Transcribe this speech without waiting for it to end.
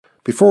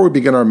Before we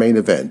begin our main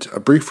event, a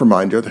brief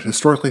reminder that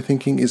Historically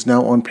Thinking is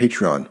now on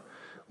Patreon.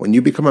 When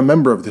you become a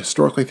member of the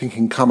Historically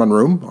Thinking Common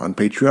Room on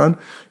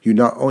Patreon, you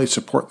not only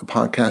support the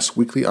podcast's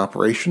weekly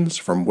operations,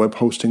 from web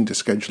hosting to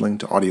scheduling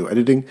to audio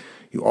editing,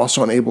 you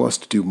also enable us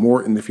to do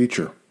more in the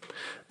future.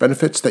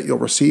 Benefits that you'll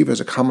receive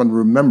as a Common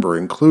Room member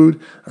include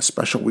a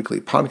special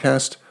weekly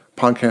podcast,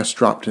 podcasts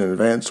dropped in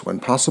advance when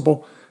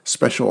possible,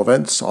 special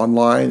events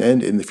online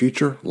and in the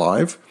future,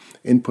 live,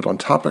 input on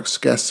topics,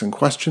 guests, and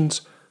questions,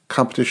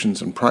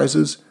 competitions and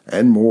prizes,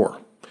 and more.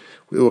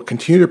 We will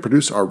continue to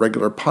produce our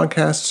regular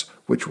podcasts,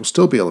 which will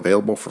still be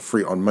available for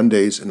free on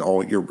Mondays in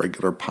all your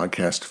regular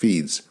podcast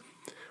feeds.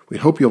 We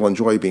hope you'll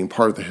enjoy being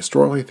part of the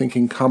Historically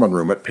Thinking Common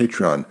Room at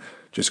Patreon.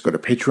 Just go to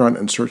Patreon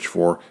and search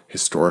for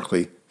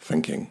Historically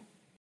Thinking.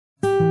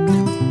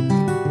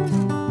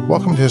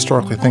 Welcome to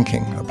Historically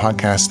Thinking, a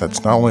podcast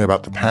that's not only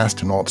about the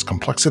past and all its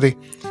complexity,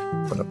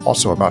 but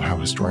also about how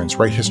historians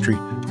write history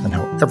and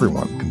how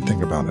everyone can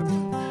think about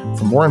it.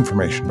 For more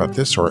information about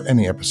this or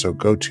any episode,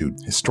 go to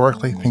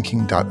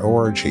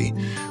historicallythinking.org,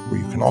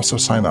 where you can also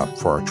sign up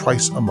for our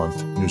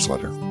twice-a-month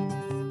newsletter.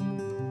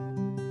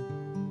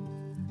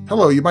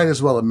 Hello, you might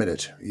as well admit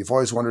it. You've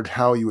always wondered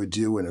how you would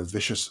do in a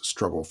vicious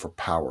struggle for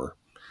power.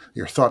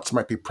 Your thoughts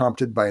might be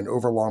prompted by an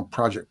overlong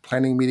project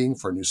planning meeting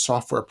for a new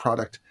software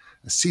product,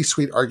 a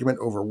C-suite argument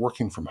over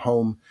working from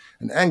home,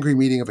 an angry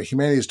meeting of a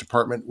humanities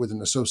department with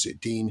an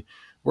associate dean,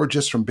 or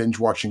just from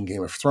binge-watching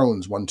Game of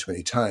Thrones one too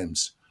many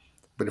times.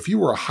 But if you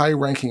were a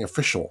high-ranking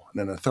official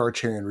in an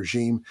authoritarian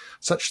regime,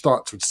 such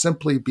thoughts would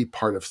simply be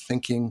part of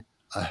thinking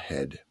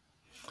ahead.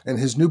 In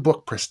his new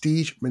book,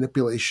 Prestige,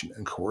 Manipulation,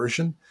 and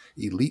Coercion,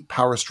 Elite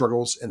Power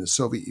Struggles in the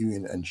Soviet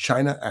Union and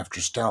China After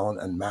Stalin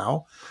and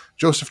Mao,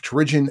 Joseph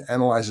Turigin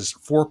analyzes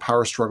 4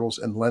 power struggles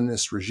in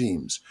Leninist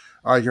regimes,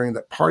 arguing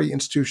that party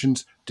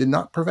institutions did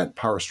not prevent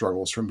power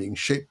struggles from being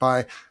shaped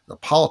by the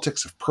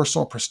politics of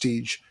personal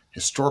prestige,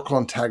 historical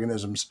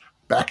antagonisms,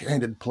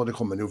 backhanded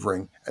political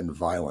maneuvering, and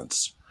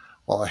violence.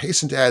 While I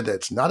hasten to add that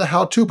it's not a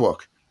how-to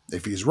book,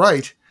 if he's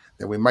right,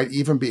 then we might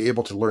even be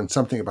able to learn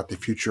something about the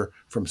future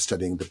from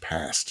studying the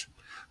past.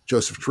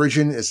 Joseph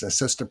Turigin is an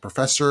assistant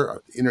professor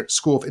at the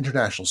School of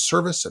International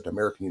Service at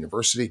American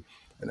University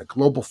and a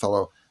global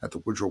fellow at the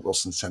Woodrow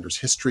Wilson Center's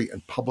History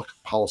and Public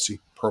Policy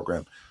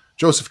Program.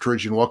 Joseph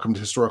Turigin, welcome to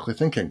Historically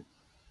Thinking.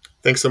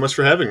 Thanks so much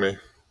for having me.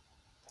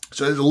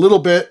 So a little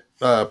bit,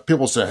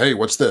 people say, hey,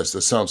 what's this?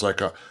 This sounds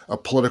like a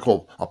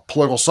political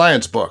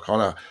science book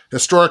on a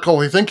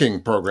historically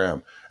thinking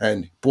program.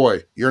 And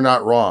boy, you're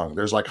not wrong.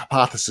 There's like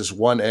hypothesis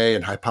 1A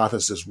and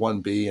hypothesis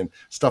 1B and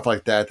stuff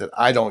like that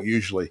I don't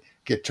usually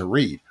get to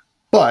read.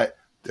 But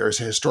there's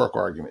a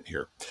historical argument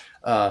here.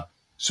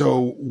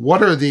 So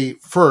what are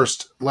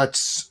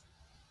let's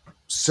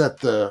set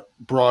the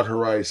broad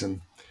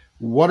horizon.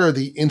 What are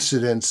the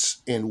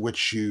incidents in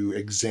which you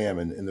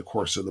examine in the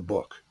course of the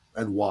book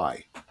and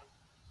why?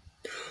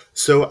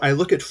 So I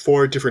look at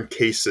 4 different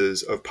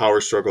cases of power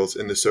struggles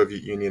in the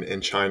Soviet Union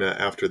and China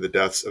after the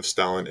deaths of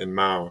Stalin and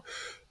Mao.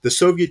 The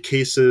Soviet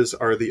cases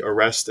are the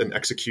arrest and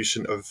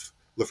execution of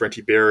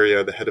Lavrentiy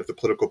Beria, the head of the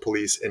political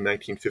police, in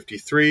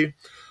 1953,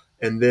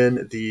 and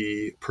then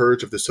the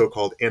purge of the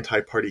so-called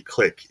anti-party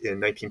clique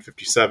in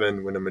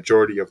 1957, when a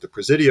majority of the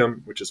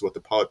Presidium, which is what the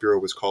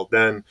Politburo was called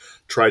then,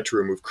 tried to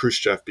remove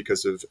Khrushchev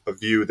because of a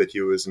view that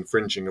he was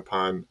infringing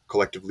upon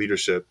collective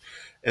leadership.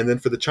 And then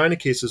for the China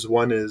cases,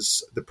 one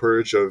is the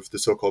purge of the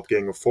so-called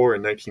Gang of Four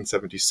in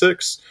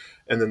 1976.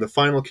 And then the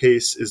final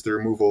case is the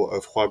removal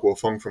of Hua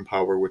Guofeng from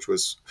power, which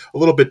was a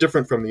little bit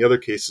different from the other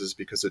cases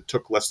because it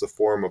took less the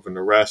form of an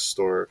arrest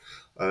or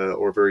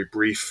very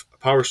brief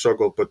power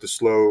struggle, but the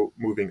slow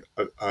moving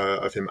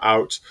of him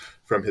out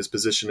from his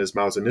position as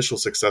Mao's initial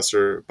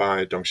successor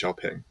by Deng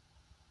Xiaoping.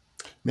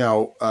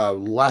 Now,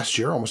 last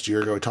year, almost a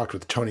year ago, I talked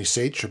with Tony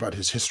Saich about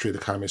his history of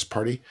the Communist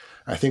Party.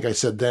 I think I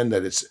said then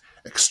that it's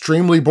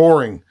extremely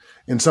boring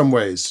in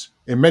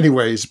many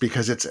ways,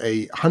 because it's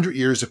 100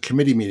 years of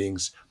committee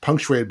meetings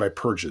punctuated by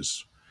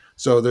purges.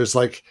 So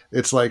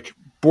it's like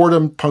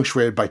boredom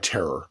punctuated by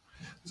terror.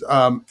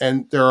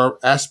 And there are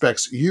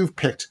aspects, you've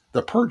picked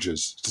the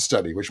purges to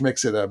study, which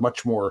makes it a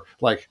much more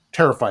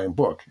terrifying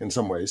book in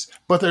some ways.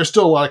 But there's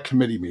still a lot of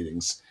committee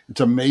meetings. It's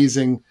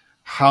amazing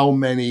how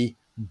many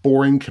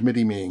boring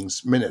committee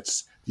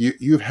minutes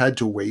you've had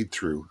to wade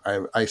through.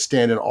 I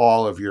stand in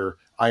awe of your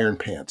iron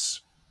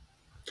pants.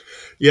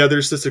 Yeah,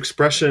 there's this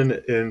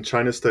expression in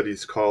China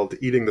studies called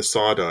eating the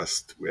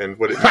sawdust. And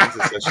what it means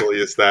essentially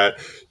is that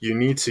you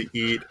need to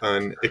eat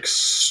an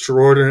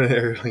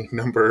extraordinary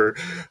number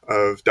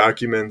of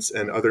documents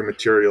and other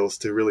materials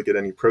to really get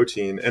any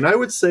protein. And I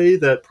would say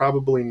that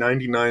probably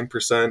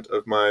 99%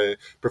 of my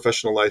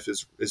professional life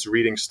is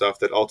reading stuff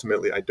that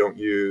ultimately I don't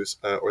use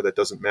or that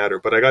doesn't matter.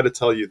 But I got to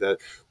tell you that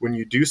when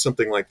you do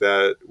something like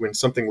that, when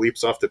something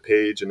leaps off the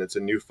page and it's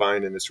a new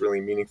find and it's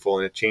really meaningful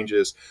and it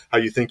changes how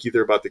you think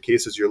either about the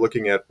cases you're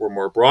looking at or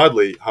more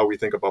broadly how we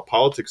think about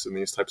politics in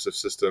these types of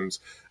systems,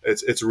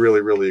 it's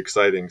really, really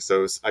exciting.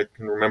 So I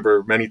can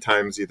remember many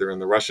times either in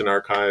the Russian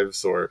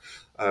archives or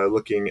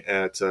looking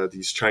at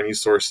these Chinese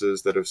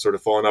sources that have sort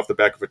of fallen off the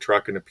back of a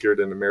truck and appeared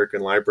in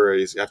American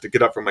libraries. I have to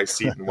get up from my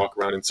seat and walk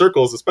around in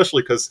circles,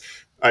 especially because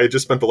I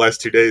just spent the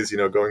last 2 days,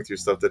 going through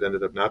stuff that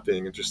ended up not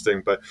being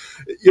interesting. But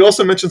you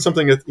also mentioned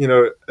something at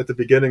the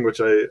beginning,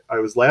 which I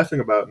was laughing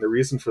about. And the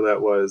reason for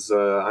that was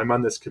I'm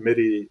on this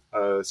committee,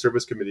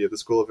 service committee at the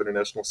School of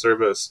International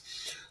Service.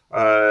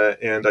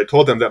 And I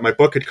told them that my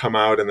book had come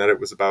out and that it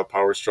was about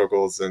power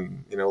struggles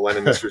and,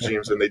 Leninist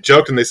regimes. And they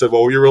joked and they said,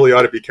 well, you really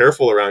ought to be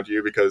careful around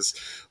you because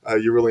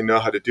you really know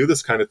how to do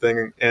this kind of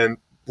thing. And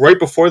right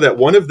before that,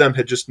 one of them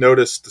had just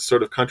noticed the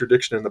sort of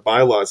contradiction in the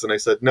bylaws. And I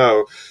said,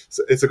 no,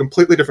 it's a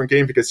completely different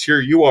game because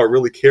here you are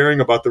really caring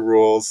about the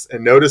rules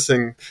and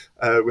noticing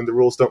when the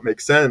rules don't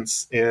make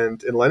sense.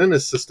 And in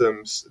Leninist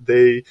systems,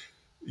 they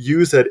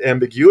use that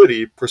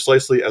ambiguity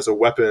precisely as a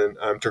weapon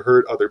to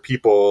hurt other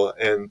people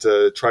and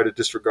try to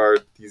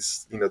disregard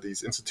these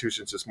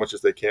institutions as much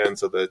as they can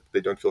so that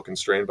they don't feel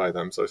constrained by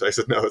them. So I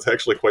said, no, it's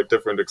actually quite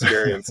different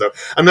experience. So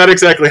I'm not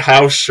exactly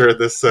how sure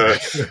this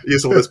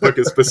use of this book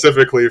is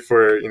specifically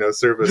for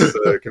service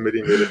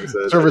committee meetings.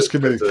 Service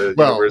committee.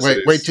 Well,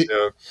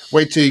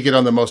 wait till you get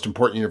on the most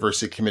important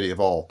university committee of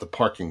all, the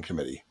parking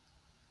committee.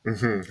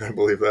 Mm-hmm, I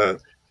believe that.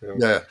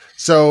 Yeah.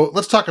 So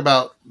let's talk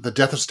about the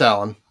death of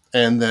Stalin.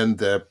 And then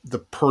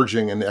the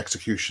purging and the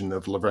execution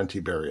of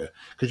Lavrentiy Beria.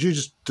 Could you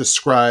just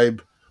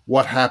describe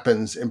what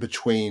happens in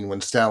between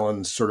when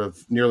Stalin's sort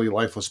of nearly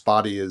lifeless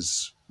body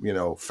is,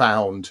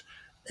 found,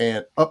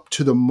 and up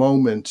to the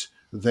moment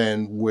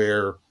then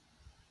where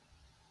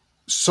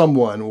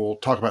someone, we'll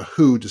talk about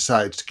who,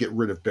 decides to get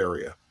rid of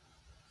Beria?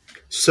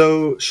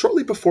 So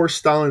shortly before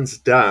Stalin's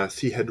death,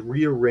 he had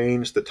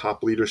rearranged the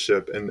top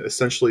leadership and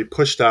essentially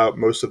pushed out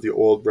most of the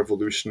old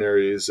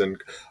revolutionaries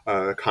and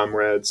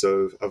comrades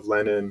of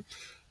Lenin,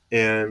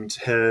 and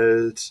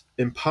had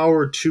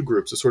empowered two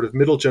groups, a sort of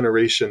middle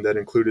generation that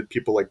included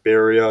people like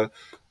Beria,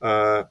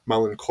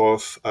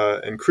 Malenkov,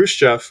 and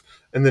Khrushchev,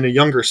 and then a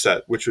younger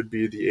set, which would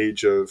be the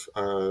age of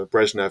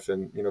Brezhnev.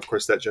 And, of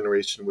course, that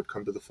generation would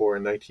come to the fore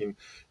in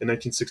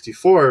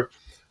 1964.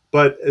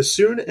 But as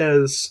soon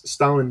as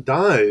Stalin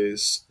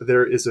dies,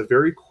 there is a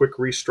very quick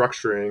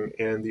restructuring,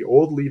 and the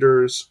old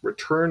leaders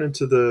return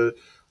into the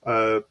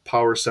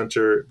power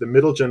center. The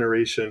middle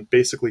generation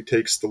basically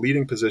takes the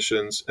leading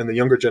positions, and the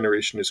younger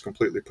generation is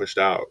completely pushed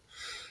out.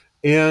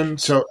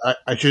 And so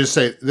I should just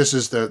say, this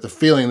is the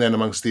feeling then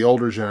amongst the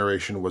older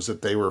generation was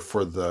that they were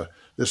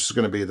this is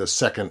going to be the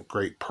second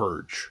great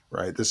purge,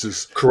 right? This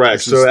is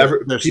correct.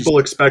 People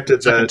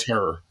expected that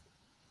terror.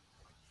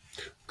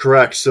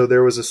 Correct. So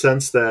there was a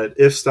sense that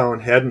if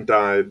Stalin hadn't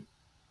died,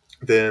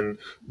 then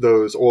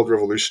those old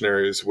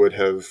revolutionaries would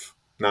have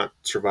not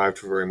survived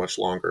for very much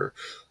longer.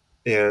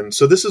 And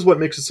so this is what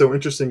makes it so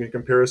interesting in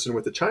comparison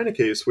with the China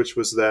case, which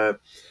was that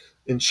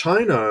in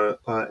China,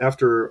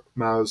 after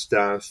Mao's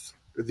death,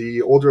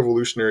 the old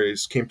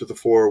revolutionaries came to the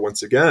fore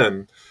once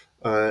again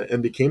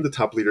and became the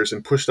top leaders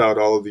and pushed out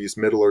all of these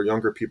middle or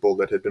younger people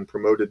that had been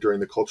promoted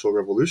during the Cultural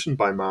Revolution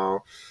by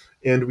Mao.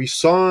 And we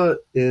saw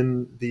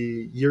in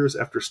the years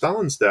after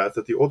Stalin's death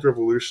that the old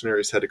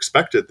revolutionaries had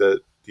expected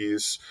that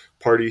these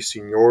party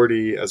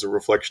seniority as a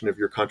reflection of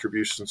your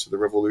contributions to the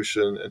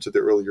revolution and to the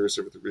early years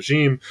of the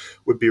regime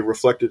would be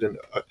reflected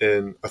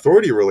in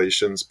authority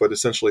relations, but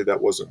essentially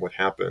that wasn't what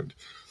happened.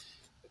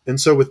 And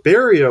so with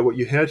Beria, what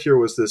you had here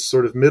was this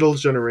sort of middle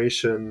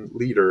generation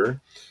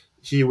leader.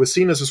 He was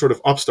seen as a sort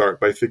of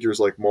upstart by figures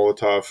like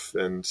Molotov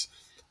and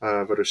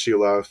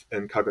Voroshilov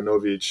and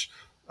Kaganovich.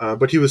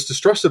 But he was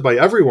distrusted by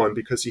everyone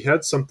because he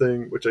had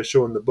something which I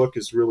show in the book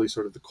is really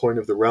sort of the coin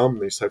of the realm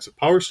in these types of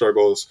power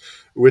struggles,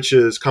 which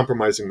is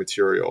compromising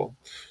material.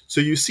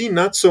 So you see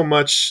not so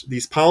much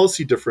these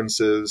policy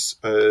differences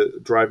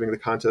driving the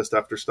contest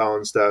after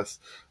Stalin's death,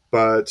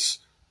 but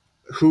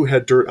who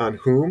had dirt on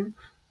whom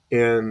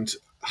and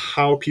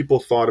how people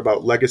thought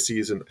about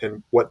legacies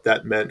and what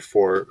that meant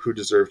for who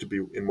deserved to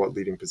be in what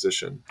leading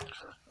position.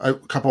 A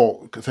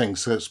couple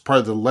things. As part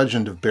of the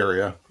legend of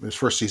Beria,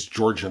 first he's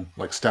Georgian,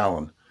 like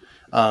Stalin.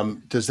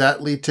 Does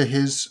that lead to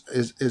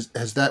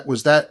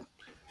was that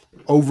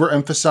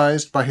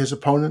overemphasized by his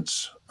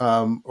opponents,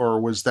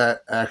 or was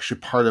that actually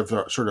part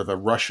of sort of a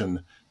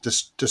Russian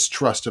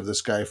distrust of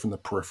this guy from the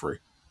periphery?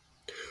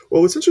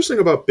 Well, what's interesting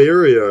about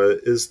Beria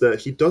is that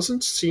he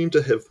doesn't seem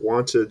to have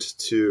wanted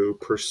to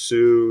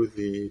pursue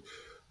the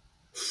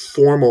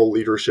formal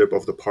leadership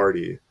of the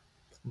party,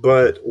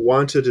 but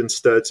wanted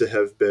instead to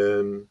have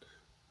been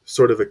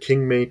sort of a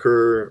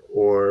kingmaker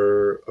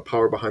or a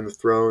power behind the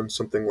throne,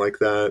 something like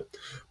that.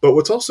 But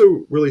what's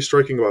also really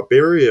striking about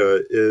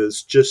Beria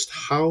is just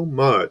how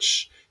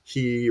much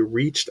he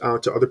reached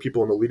out to other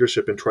people in the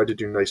leadership and tried to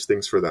do nice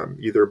things for them,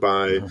 either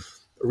by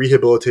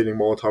rehabilitating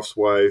Molotov's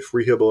wife,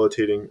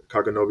 rehabilitating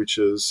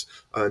Kaganovich's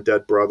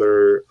dead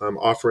brother,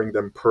 offering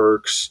them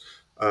perks,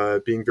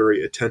 being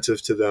very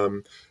attentive to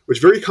them,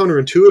 which very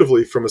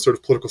counterintuitively from a sort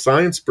of political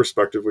science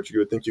perspective, which you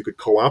would think you could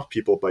co-opt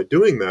people by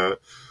doing that,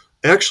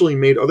 actually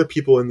made other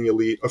people in the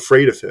elite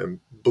afraid of him,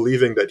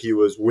 believing that he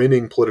was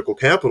winning political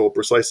capital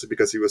precisely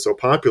because he was so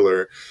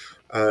popular.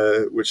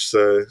 which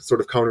sort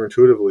of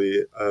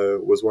counterintuitively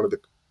was one of the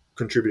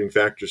contributing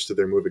factors to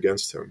their move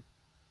against him.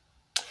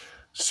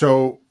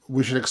 So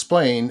we should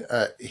explain.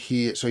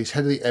 He's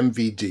head of the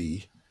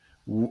MVD.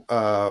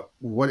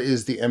 What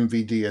is the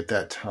MVD at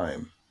that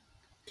time?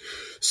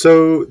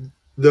 So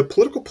the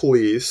political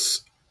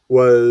police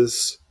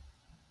was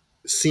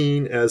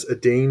seen as a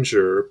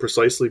danger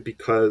precisely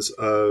because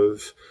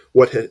of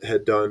what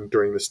had done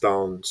during the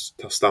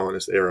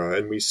Stalinist era.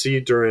 And we see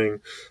during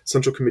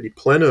Central Committee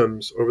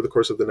plenums over the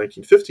course of the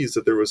 1950s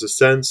that there was a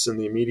sense in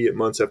the immediate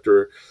months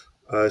after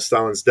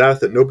Stalin's death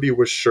that nobody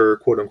was sure,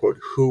 quote unquote,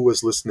 who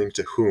was listening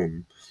to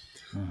whom.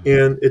 Mm-hmm.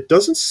 And it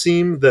doesn't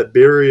seem that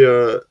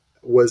Beria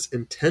was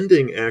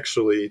intending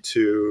actually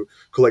to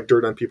collect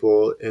dirt on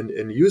people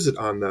and use it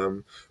on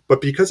them. But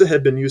because it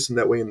had been used in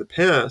that way in the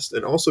past,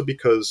 and also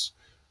because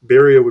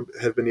Beria would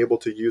have been able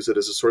to use it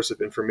as a source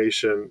of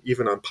information,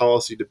 even on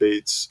policy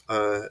debates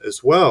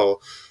as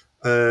well,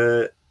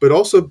 but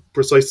also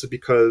precisely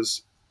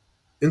because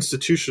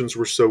institutions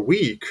were so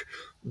weak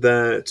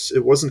that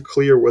it wasn't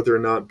clear whether or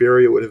not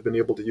Beria would have been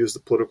able to use the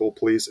political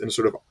police in a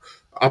sort of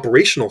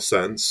operational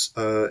sense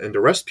and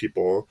arrest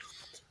people.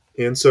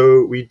 And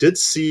so we did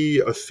see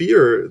a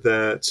fear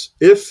that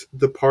if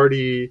the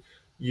party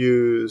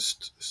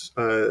used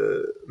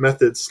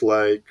methods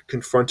like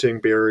confronting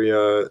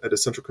Beria at a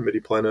Central Committee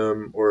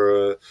plenum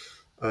or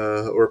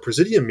a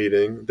presidium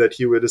meeting, that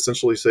he would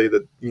essentially say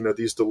that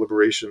these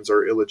deliberations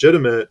are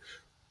illegitimate,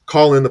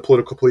 call in the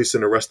political police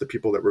and arrest the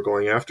people that were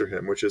going after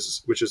him, which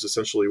is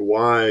essentially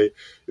why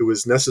it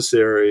was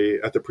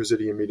necessary at the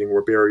presidium meeting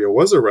where Beria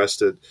was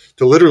arrested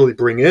to literally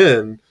bring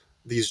in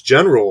these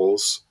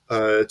generals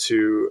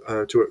to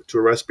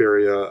arrest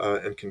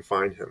Beria and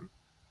confine him.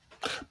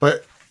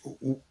 But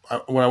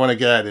what I want to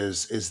get at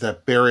is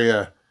that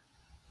Beria,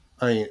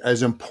 I mean,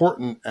 as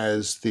important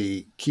as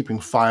the keeping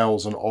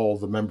files on all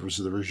the members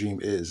of the regime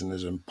is, and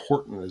as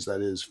important as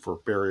that is for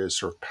Beria's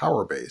sort of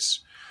power base,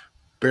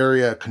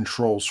 Beria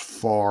controls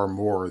far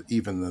more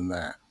even than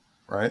that,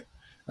 right?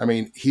 I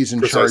mean, he's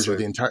in charge of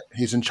the entire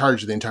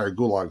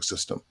Gulag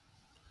system,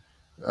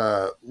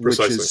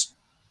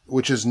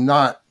 which is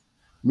not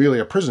merely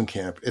a prison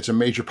camp. It's a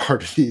major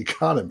part of the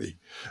economy,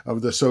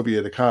 of the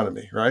Soviet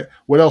economy, right?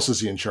 What else is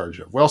he in charge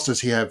of? What else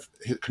does he have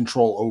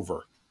control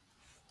over?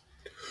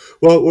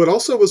 Well, what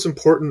also was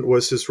important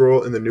was his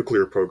role in the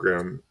nuclear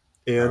program.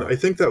 And I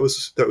think that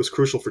was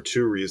crucial for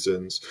two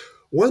reasons.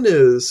 One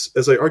is,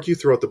 as I argue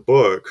throughout the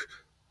book,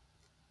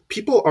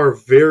 people are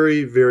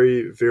very,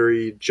 very,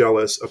 very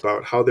jealous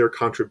about how their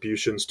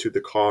contributions to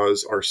the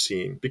cause are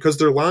seen, because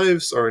their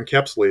lives are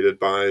encapsulated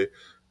by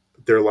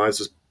their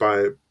lives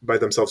by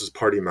themselves as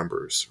party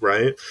members,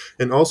 right?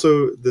 And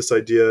also this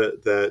idea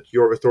that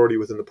your authority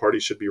within the party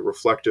should be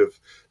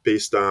reflective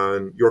based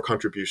on your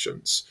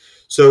contributions.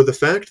 So the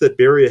fact that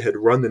Beria had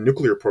run the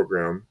nuclear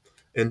program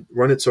and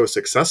run it so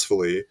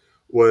successfully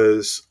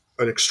was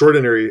an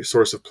extraordinary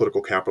source of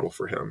political capital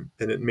for him.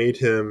 And it made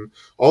him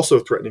also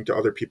threatening to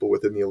other people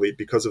within the elite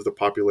because of the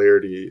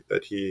popularity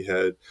that he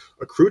had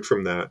accrued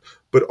from that.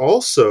 But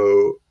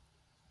also,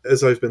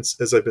 as I've been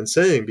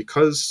saying,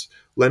 because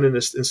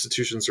Leninist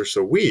institutions are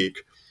so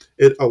weak,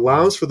 it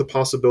allows for the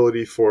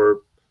possibility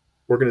for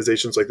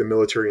organizations like the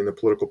military and the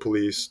political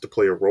police to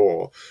play a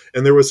role.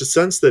 And there was a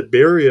sense that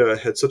Beria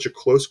had such a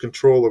close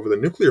control over the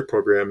nuclear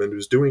program and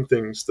was doing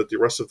things that the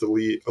rest of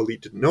the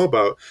elite didn't know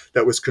about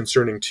that was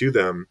concerning to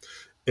them.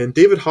 And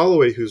David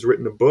Holloway, who's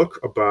written a book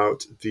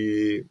about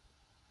the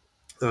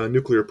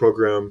nuclear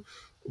program,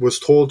 was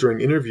told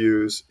during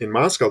interviews in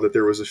Moscow that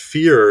there was a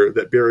fear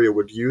that Beria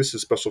would use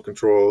his special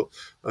control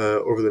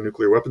over the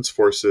nuclear weapons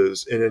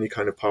forces in any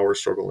kind of power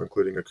struggle,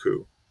 including a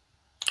coup.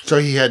 So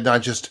he had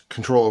not just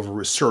control over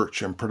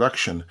research and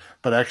production,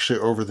 but actually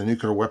over the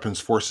nuclear weapons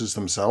forces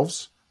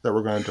themselves that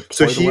were going to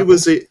deploy the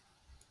weapons?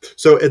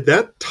 So at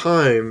that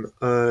time,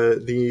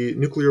 the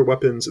nuclear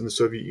weapons in the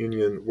Soviet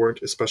Union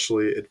weren't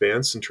especially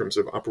advanced in terms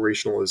of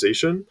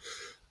operationalization.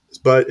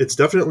 But it's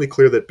definitely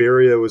clear that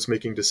Beria was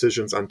making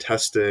decisions on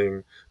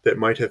testing that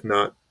might have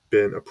not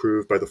been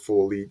approved by the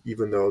full elite,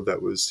 even though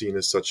that was seen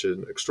as such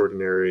an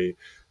extraordinarily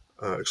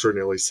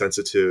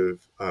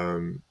sensitive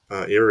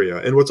area.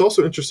 And what's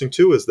also interesting,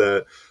 too, is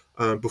that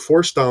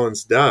before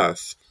Stalin's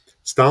death,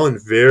 Stalin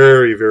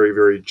very, very,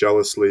 very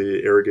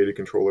jealously arrogated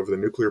control over the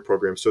nuclear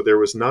program. So there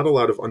was not a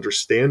lot of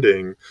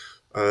understanding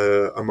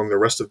among the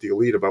rest of the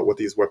elite about what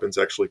these weapons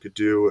actually could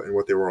do and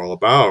what they were all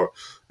about.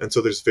 And so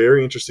there's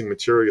very interesting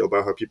material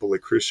about how people like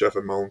Khrushchev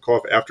and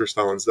Malenkov, after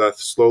Stalin's death,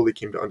 slowly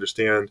came to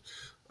understand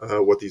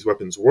what these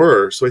weapons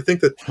were. So I think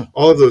that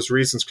all of those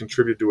reasons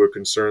contribute to a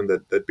concern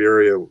that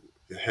Beria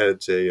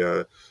had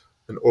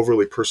an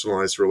overly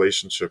personalized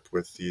relationship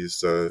with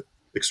these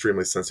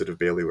extremely sensitive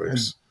bailiwicks.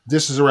 And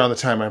this is around the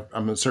time,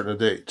 I'm uncertain of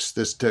dates,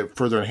 this to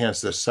further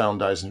enhance this, Stalin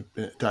died in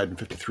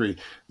 1953.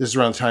 This is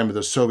around the time of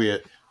the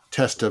Soviet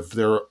test of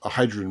their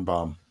hydrogen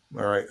bomb.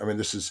 All right. I mean,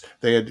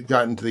 they had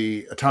gotten to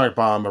the atomic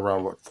bomb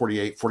around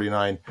 48,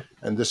 49,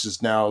 and this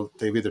is now,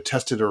 they've either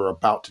tested or are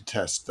about to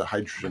test the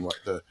hydrogen,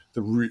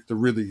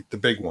 the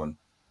big one.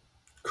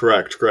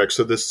 Correct, correct.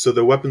 So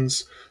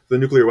the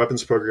nuclear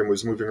weapons program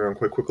was moving around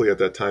quite quickly at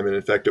that time, and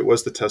in fact, it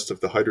was the test of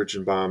the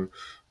hydrogen bomb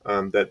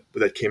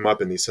that came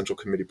up in these Central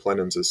Committee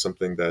plenums as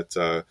something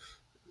that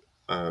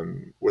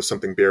was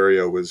something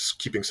Beria was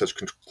keeping such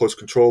close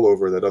control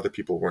over that other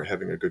people weren't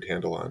having a good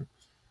handle on.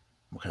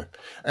 Okay.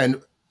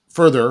 And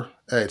further,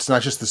 it's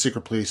not just the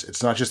secret police.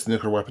 It's not just the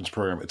nuclear weapons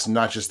program. It's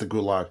not just the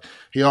Gulag.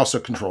 He also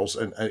controls,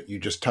 and you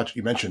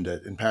mentioned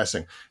it in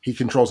passing. He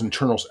controls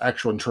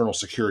actual internal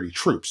security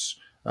troops,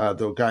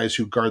 the guys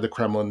who guard the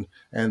Kremlin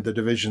and the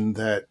division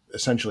that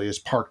essentially is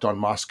parked on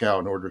Moscow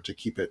in order to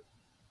keep it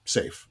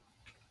safe.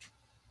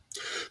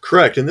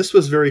 Correct. And this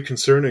was very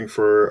concerning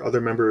for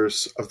other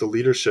members of the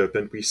leadership.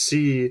 And we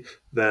see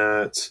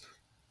that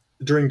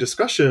during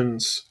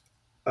discussions,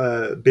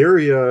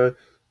 Beria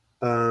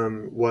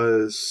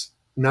was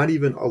not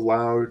even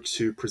allowed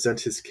to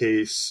present his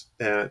case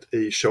at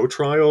a show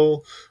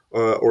trial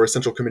or a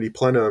Central Committee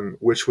plenum,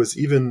 which was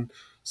even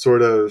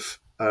sort of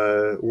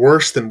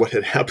worse than what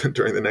had happened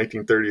during the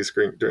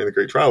 1930s during the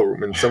Great Trial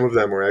Room. And some of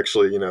them were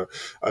actually,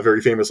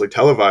 very famously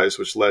televised,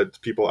 which led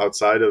people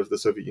outside of the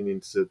Soviet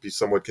Union to be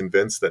somewhat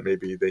convinced that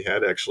maybe they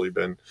had actually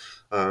been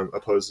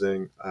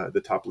opposing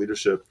the top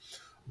leadership.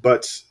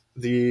 But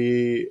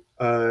the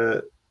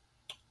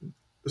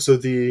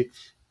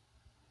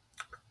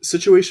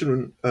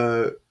situation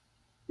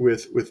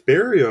with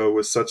Beria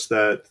was such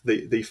that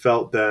they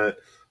felt that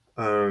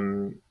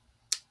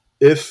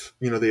if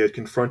they had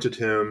confronted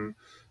him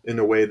in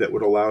a way that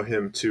would allow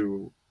him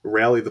to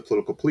rally the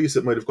political police,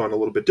 it might have gone a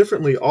little bit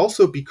differently.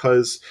 Also,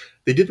 because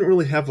they didn't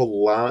really have a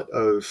lot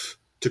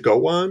to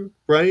go on,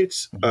 right,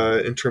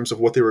 in terms of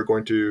what they were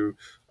going to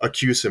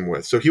accuse him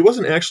with. So he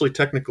wasn't actually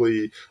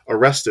technically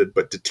arrested,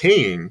 but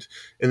detained.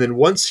 And then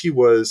once he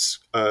was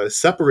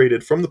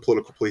separated from the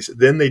political police,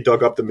 then they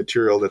dug up the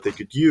material that they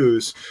could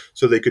use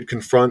so they could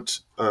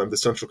confront the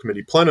Central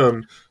Committee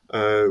plenum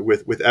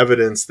with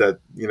evidence that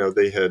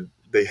they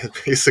had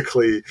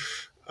basically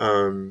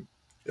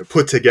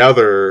put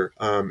together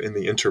in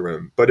the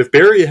interim. But if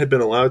Beria had been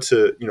allowed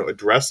to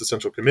address the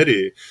Central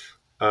Committee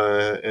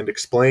and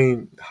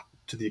explain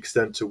to the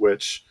extent to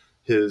which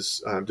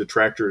his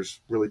detractors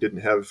really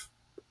didn't have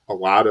a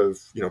lot of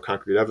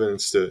concrete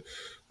evidence to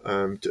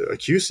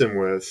accuse him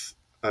with,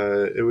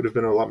 it would have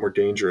been a lot more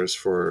dangerous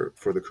for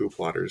the coup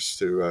plotters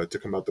to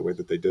come out the way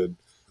that they did.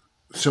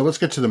 So let's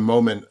get to the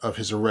moment of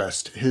his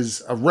arrest.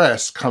 His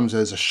arrest comes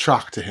as a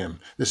shock to him.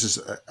 This is,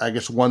 I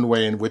guess, one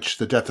way in which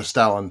The Death of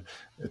Stalin,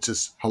 it's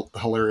this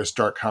hilarious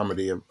dark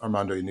comedy of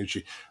Armando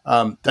Iannucci.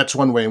 That's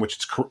one way in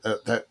which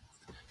that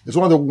is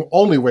one of the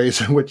only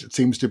ways in which it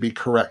seems to be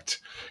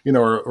correct,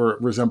 or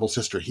resembles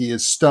history. He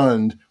is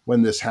stunned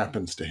when this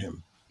happens to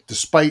him.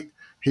 Despite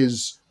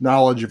his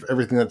knowledge of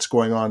everything that's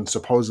going on,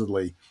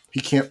 supposedly, he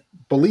can't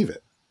believe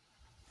it.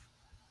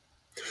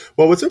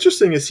 Well, what's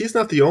interesting is he's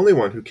not the only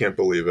one who can't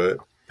believe it.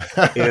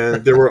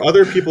 And there were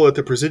other people at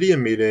the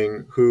Presidium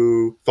meeting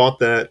who thought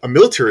that a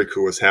military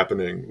coup was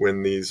happening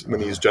when these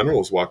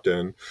generals walked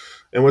in.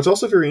 And what's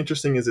also very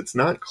interesting is it's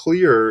not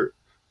clear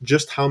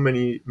just how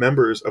many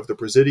members of the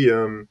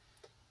Presidium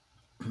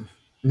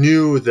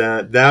knew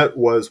that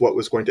was what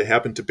was going to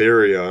happen to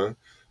Beria,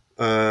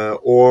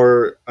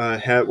 or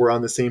were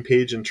on the same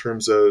page in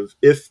terms of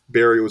if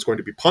Beria was going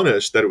to be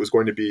punished, that it was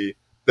going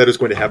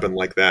to happen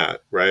like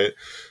that, right?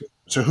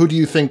 So who do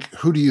you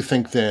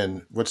think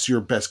then? What's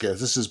your best guess?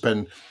 This is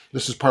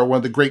part of one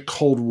of the great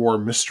Cold War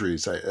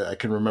mysteries. I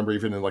can remember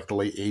even in like the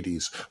late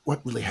 80s.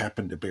 What really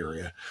happened to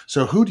Beria?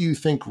 So who do you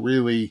think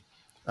really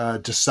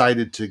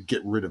decided to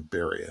get rid of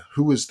Beria?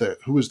 Who was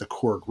the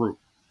core group?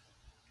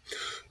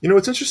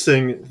 It's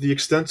interesting the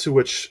extent to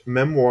which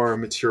memoir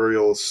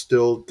materials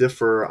still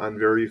differ on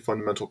very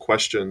fundamental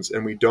questions,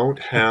 and we don't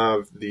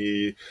have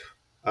the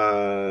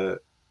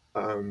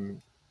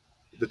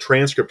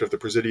transcript of the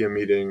Presidium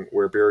meeting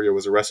where Beria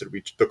was arrested.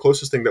 The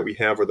closest thing that we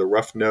have are the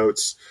rough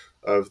notes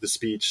of the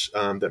speech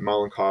that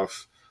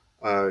Malenkov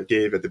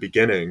gave at the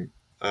beginning.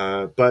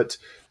 But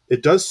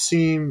it does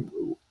seem,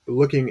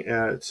 looking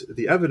at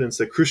the evidence,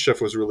 that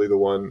Khrushchev was really the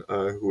one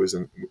who was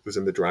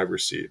in the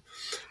driver's seat.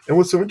 And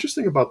what's so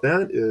interesting about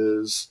that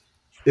is,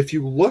 if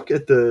you look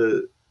at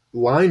the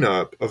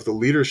lineup of the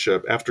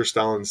leadership after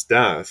Stalin's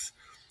death,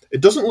 it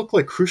doesn't look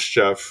like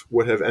Khrushchev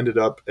would have ended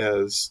up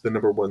as the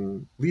number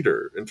one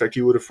leader. In fact,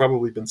 he would have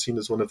probably been seen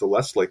as one of the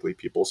less likely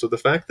people. So the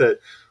fact that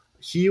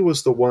he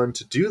was the one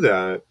to do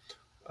that,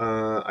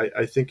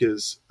 I think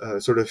is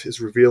sort of is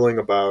revealing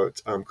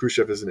about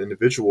Khrushchev as an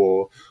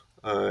individual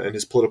and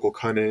his political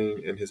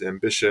cunning and his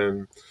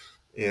ambition.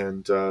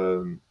 And,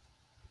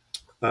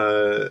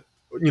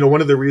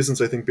 one of the reasons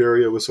I think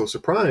Beria was so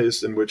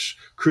surprised, and which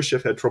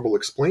Khrushchev had trouble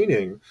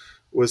explaining,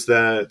 was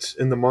that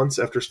in the months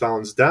after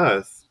Stalin's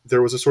death,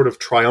 there was a sort of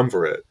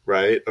triumvirate,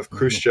 right, of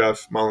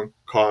Khrushchev,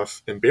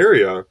 Malenkov, and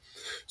Beria.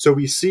 So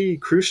we see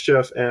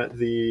Khrushchev at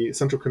the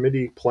Central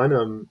Committee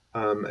plenum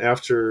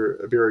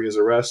after Beria's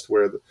arrest,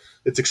 where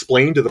it's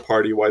explained to the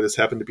party why this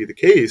happened to be the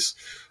case.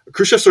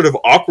 Khrushchev sort of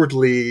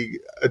awkwardly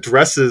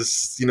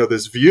addresses,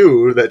 this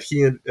view that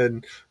he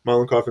and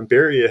Malenkov and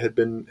Beria had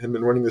been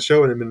running the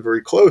show and had been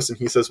very close. And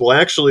he says, well,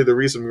 actually, the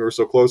reason we were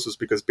so close was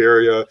because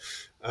Beria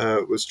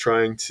was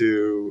trying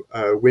to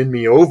win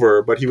me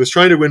over, but he was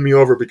trying to win me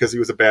over because he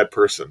was a bad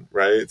person,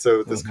 right?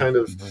 So this kind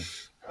of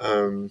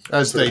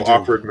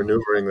awkward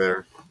maneuvering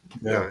there.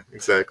 Yeah,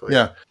 exactly.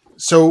 Yeah.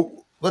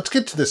 So let's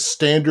get to the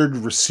standard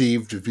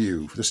received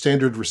view, the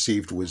standard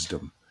received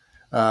wisdom.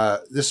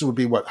 This would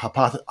be what,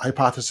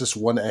 hypothesis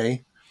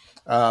 1A.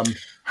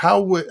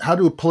 How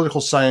do a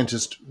political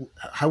scientist,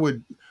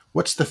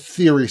 what's the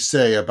theory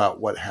say about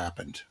what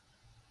happened?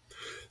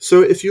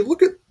 So if you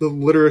look at the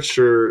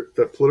literature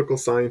that political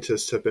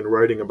scientists have been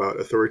writing about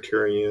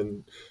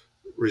authoritarian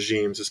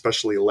regimes,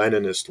 especially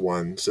Leninist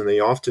ones, and they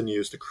often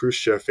use the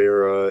Khrushchev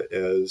era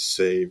as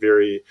a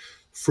very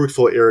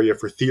fruitful area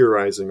for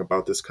theorizing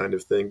about this kind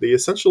of thing. They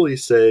essentially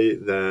say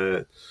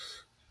that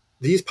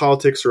these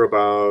politics are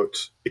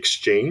about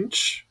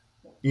exchange.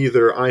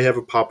 Either I have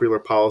a popular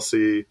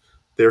policy,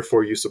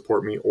 therefore you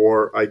support me,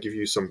 or I give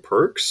you some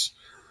perks.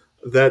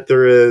 That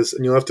there is,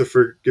 and you'll have to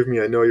forgive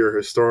me, I know you're a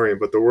historian,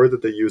 but the word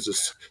that they use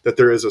is that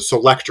there is a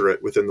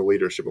selectorate within the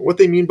leadership. And what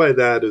they mean by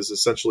that is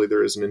essentially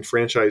there is an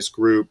enfranchised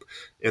group,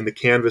 and the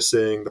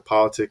canvassing, the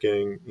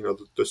politicking,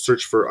 the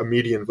search for a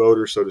median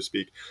voter, so to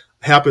speak,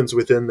 happens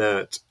within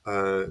that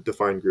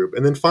defined group.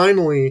 And then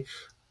finally,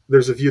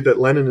 there's a view that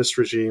Leninist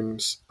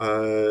regimes,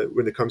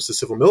 when it comes to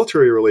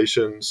civil-military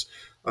relations,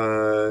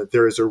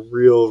 there is a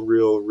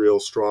real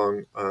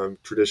strong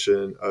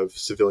tradition of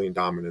civilian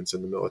dominance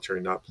in the military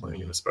not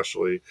playing an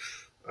especially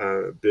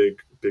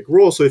big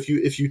role. So if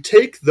you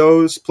take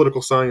those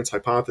political science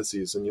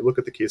hypotheses and you look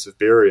at the case of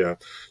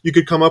Beria, you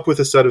could come up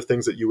with a set of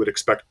things that you would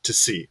expect to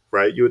see,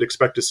 right? You would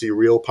expect to see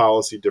real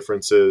policy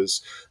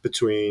differences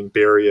between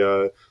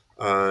Beria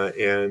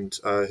and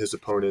his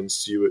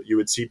opponents. You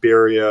would see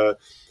Beria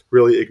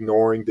really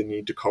ignoring the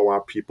need to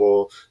co-opt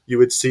people. You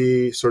would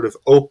see sort of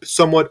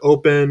somewhat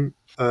open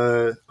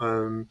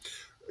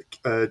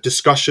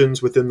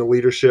discussions within the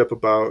leadership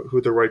about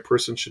who the right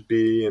person should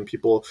be, and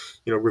people,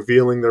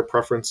 revealing their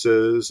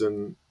preferences,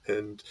 and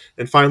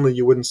finally,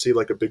 you wouldn't see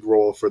like a big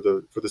role for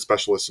the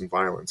specialists in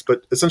violence.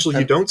 But essentially,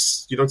 you don't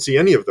see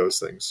any of those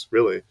things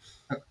really.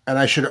 And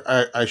I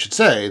should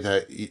say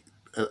that,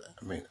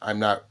 I'm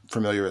not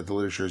familiar with the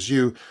literature as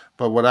you,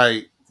 but what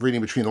I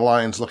reading between the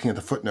lines, looking at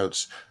the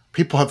footnotes,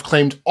 people have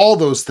claimed all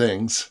those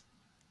things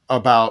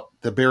about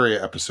the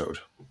Beria episode.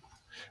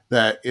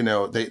 That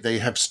they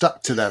have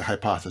stuck to that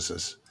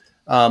hypothesis,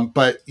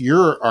 but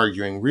you're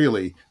arguing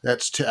really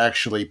that's to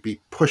actually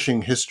be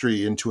pushing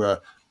history into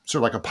a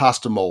sort of like a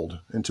pasta mold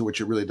into which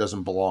it really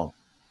doesn't belong.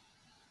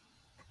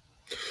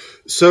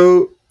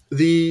 So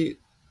the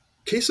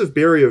case of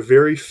Beria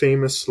very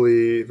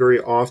famously, very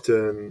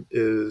often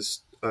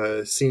is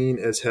seen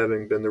as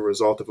having been the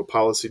result of a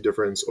policy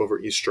difference over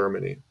East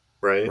Germany,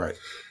 right? Right.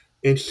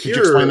 And here,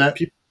 could you explain that?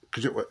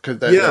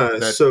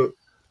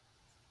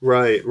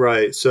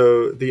 Right.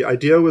 So the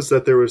idea was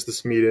that there was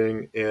this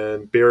meeting,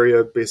 and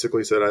Beria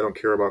basically said, "I don't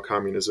care about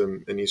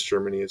communism in East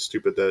Germany. It's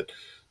stupid that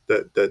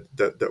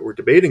we're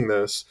debating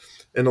this."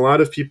 And a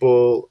lot of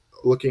people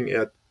looking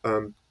at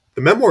the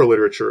memoir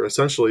literature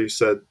essentially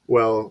said,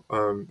 "Well,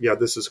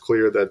 this is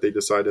clear that they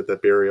decided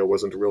that Beria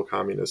wasn't a real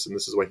communist, and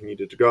this is why he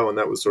needed to go." And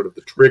that was sort of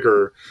the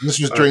trigger. This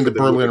was during the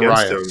Berlin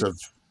riots of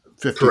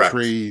 '53. Correct.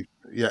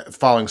 Yeah,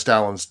 following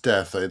Stalin's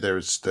death, there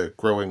was the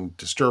growing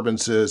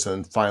disturbances,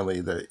 and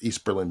finally the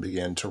East Berlin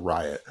began to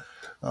riot.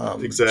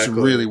 Exactly.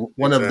 So really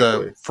one of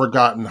the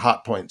forgotten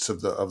hot points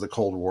of the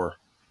Cold War.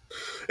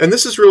 And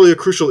this is really a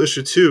crucial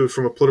issue, too,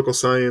 from a political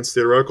science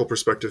theoretical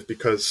perspective,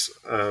 because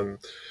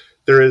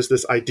there is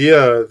this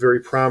idea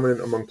very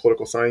prominent among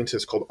political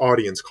scientists called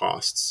audience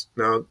costs.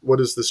 Now, what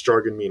does this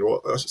jargon mean?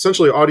 Well,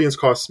 essentially, audience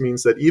costs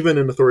means that even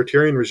in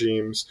authoritarian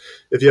regimes,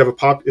 if you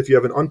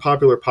have an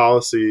unpopular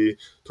policy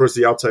towards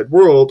the outside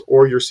world,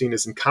 or you're seen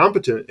as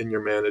incompetent in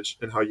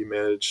how you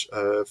manage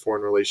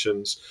foreign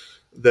relations,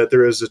 that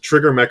there is a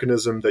trigger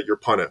mechanism that you're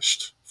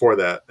punished for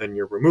that and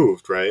you're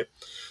removed, right?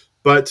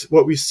 But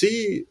what we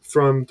see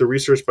from the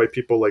research by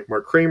people like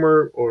Mark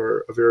Kramer,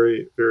 or a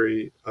very,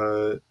 very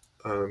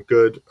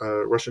good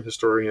Russian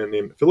historian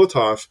named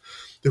Filatov,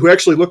 who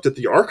actually looked at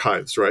the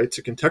archives, right,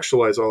 to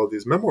contextualize all of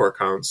these memoir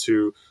accounts,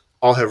 who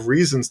all have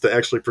reasons to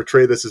actually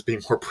portray this as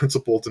being more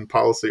principled and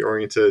policy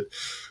oriented,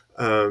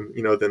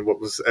 than what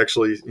was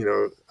actually,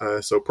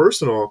 so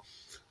personal,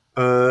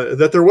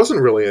 that there wasn't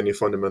really any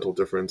fundamental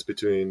difference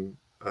between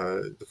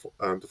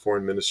the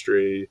foreign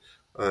ministry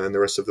and the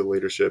rest of the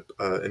leadership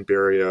and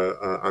Beria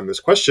on this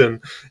question.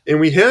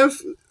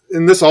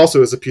 And this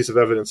also is a piece of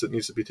evidence that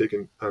needs to be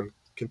taken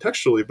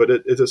contextually, but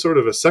it's a sort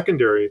of a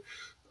secondary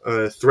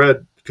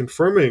thread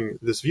confirming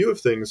this view of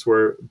things,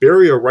 where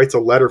Beria writes a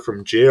letter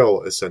from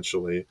jail,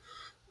 essentially,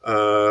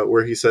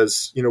 where he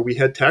says, we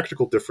had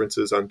tactical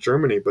differences on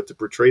Germany, but to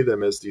portray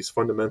them as these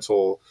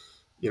fundamental,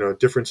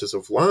 differences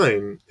of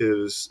line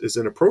is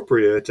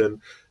inappropriate.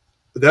 And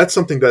that's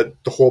something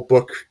that the whole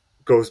book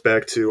goes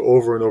back to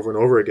over and over and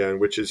over again,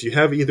 which is you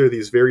have either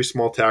these very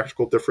small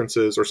tactical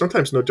differences or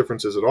sometimes no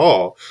differences at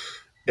all.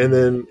 And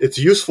then it's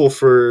useful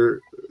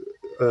for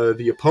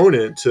the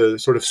opponent to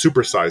sort of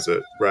supersize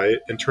it, right?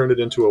 And turn it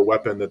into a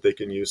weapon that they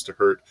can use to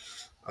hurt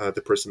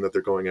the person that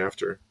they're going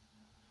after.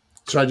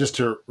 So just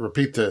to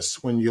repeat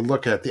this, when you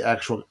look at the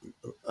actual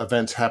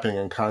events happening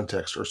in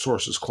context or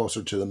sources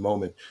closer to the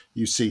moment,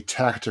 you see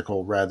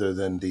tactical rather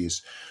than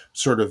these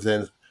sort of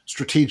then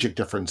strategic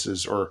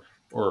differences or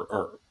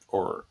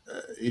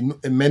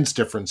immense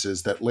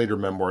differences that later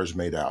memoirs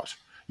made out.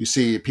 You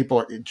see,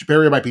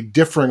 Beria might be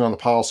differing on the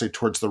policy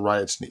towards the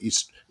riots in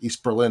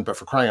East Berlin, but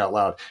for crying out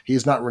loud, he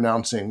is not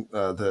renouncing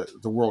the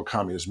world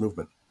communist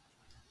movement.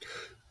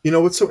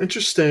 What's so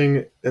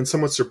interesting and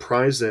somewhat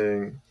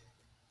surprising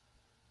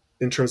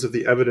in terms of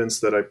the evidence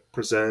that I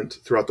present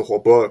throughout the whole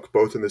book,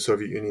 both in the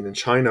Soviet Union and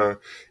China,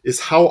 is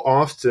how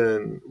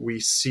often we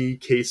see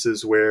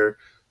cases where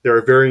there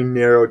are very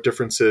narrow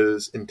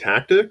differences in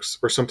tactics,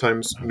 or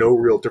sometimes no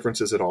real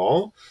differences at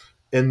all.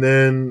 And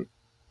then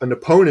an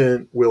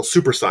opponent will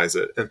supersize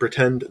it and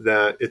pretend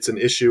that it's an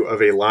issue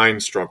of a line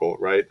struggle,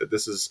 right? That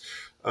this is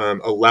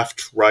a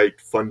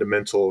left-right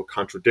fundamental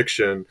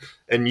contradiction,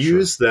 and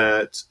use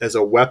that as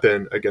a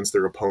weapon against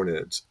their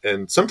opponent.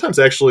 And sometimes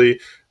actually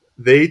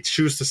they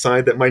choose the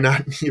side that might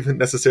not even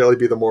necessarily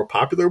be the more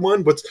popular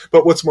one, but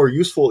what's more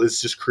useful is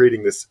just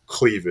creating this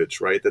cleavage,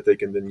 right, that they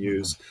can then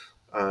use.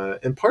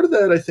 And part of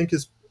that, I think,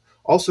 is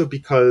also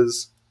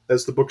because,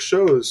 as the book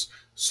shows,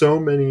 so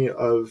many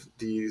of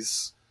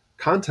these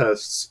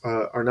contests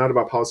are not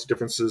about policy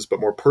differences,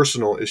 but more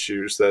personal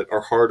issues that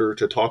are harder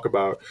to talk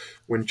about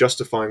when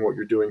justifying what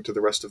you're doing to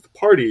the rest of the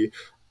party,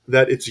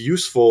 that it's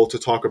useful to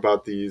talk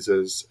about these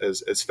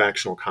as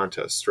factional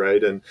contests,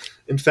 right? And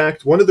in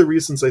fact, one of the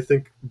reasons I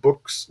think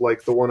books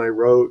like the one I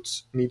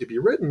wrote need to be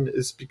written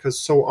is because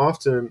so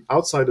often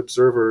outside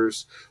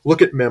observers look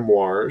at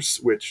memoirs,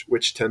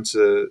 which tend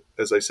to,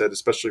 as I said,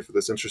 especially for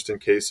this interesting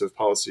case of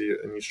policy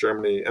in East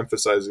Germany,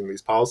 emphasizing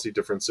these policy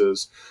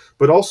differences.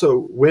 But also,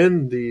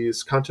 when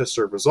these contests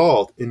are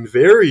resolved,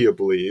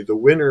 invariably the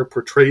winner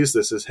portrays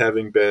this as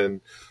having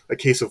been a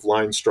case of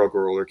line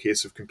struggle or a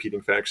case of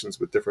competing factions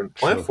with different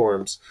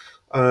platforms,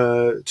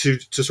 to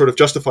sort of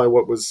justify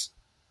what was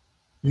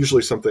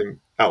usually something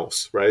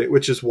else, right?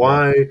 Which is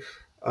why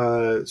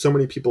so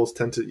many people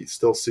tend to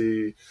still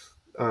see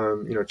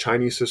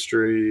Chinese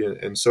history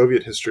and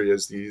Soviet history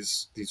as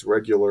these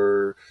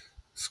regular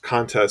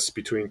contests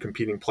between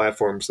competing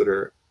platforms that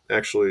are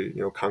actually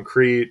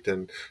concrete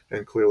and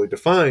clearly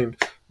defined.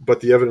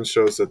 But the evidence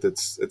shows that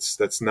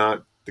that's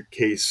not the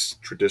case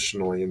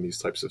traditionally in these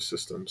types of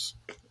systems.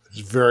 It's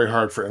very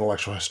hard for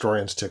intellectual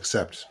historians to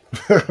accept.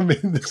 I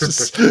mean,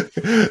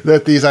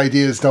 that these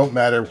ideas don't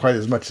matter quite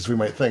as much as we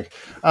might think.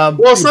 Well,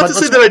 it's not to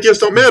say that ideas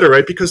don't matter,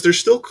 right? Because they're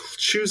still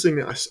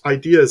choosing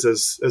ideas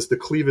as the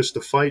cleavage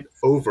to fight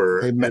over.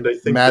 They and I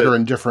think matter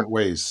in different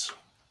ways.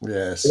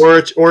 Yes. Or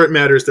it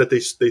matters that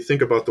they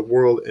think about the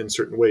world in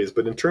certain ways.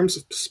 But in terms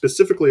of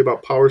specifically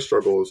about power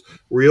struggles,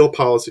 real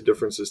policy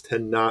differences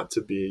tend not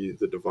to be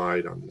the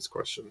divide on these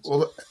questions.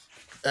 Well,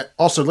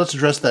 also, let's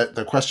address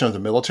the question of the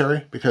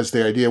military, because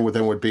the idea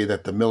would be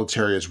that the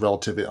military is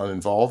relatively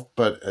uninvolved.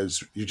 But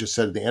as you just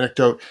said in the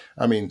anecdote,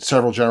 I mean,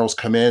 several generals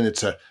come in.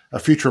 It's a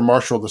future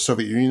marshal of the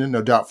Soviet Union,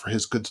 no doubt for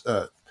his good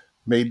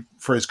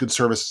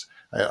service.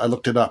 I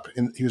looked it up.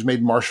 He was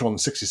made marshal in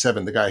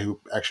 '67. The guy who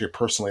actually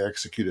personally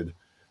executed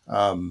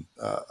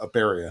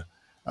Beria.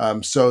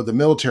 So the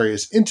military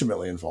is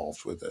intimately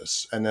involved with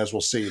this, and as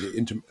we'll see,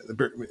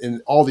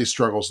 in all these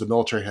struggles, the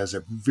military has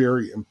a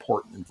very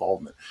important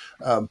involvement.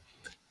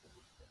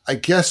 I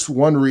guess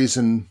one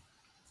reason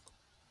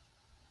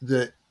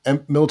the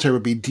military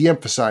would be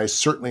de-emphasized,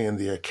 certainly in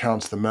the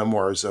accounts, the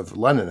memoirs of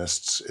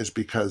Leninists, is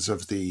because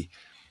of the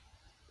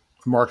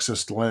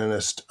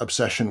Marxist-Leninist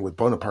obsession with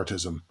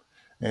Bonapartism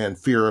and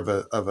fear of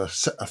a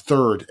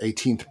third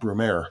 18th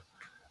Brumaire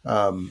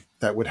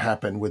that would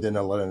happen within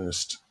a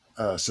Leninist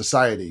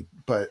society.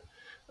 But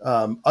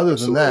other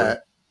than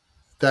that,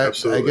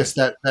 I guess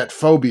that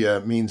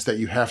phobia means that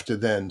you have to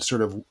then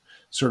sort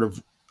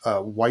of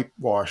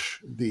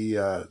whitewash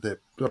the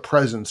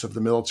presence of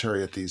the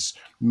military at these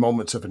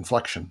moments of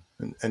inflection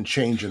and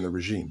change in the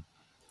regime.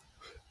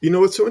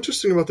 What's so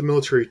interesting about the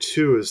military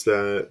too is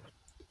that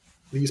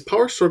these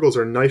power struggles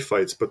are knife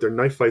fights, but they're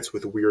knife fights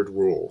with weird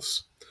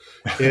rules.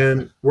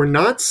 And we're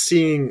not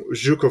seeing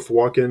Zhukov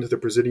walk into the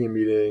Presidium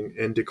meeting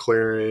and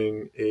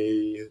declaring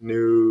a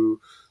new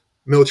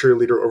military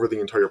leader over the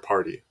entire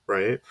party,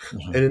 right?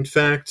 Mm-hmm. And in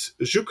fact,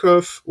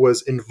 Zhukov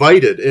was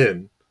invited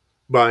in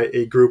by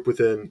a group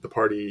within the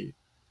party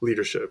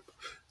leadership.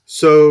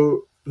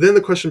 So then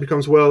the question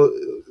becomes, well,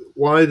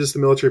 why does the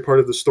military part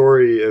of the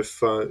story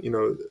if,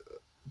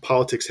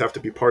 politics have to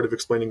be part of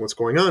explaining what's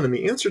going on? And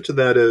the answer to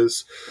that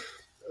is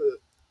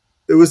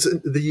it was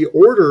the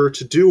order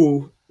to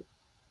do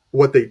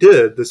what they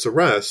did, this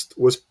arrest,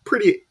 was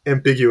pretty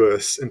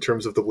ambiguous in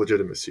terms of the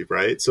legitimacy,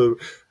 right? So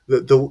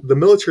the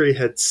military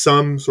had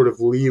some sort of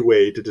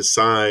leeway to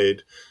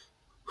decide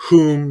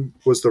whom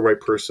was the right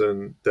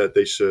person that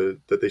they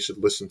should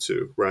listen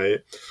to, right?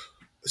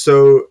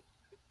 So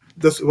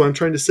that's what I'm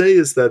trying to say,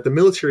 is that the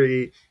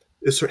military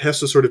has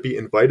to sort of be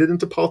invited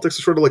into politics.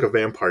 It's sort of like a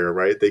vampire,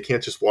 right? They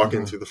can't just walk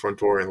in Mhm. through the front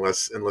door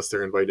unless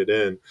they're invited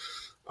in.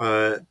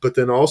 But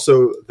then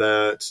also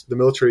that the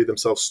military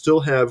themselves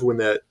still have, when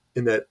that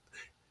in that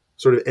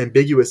sort of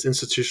ambiguous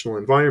institutional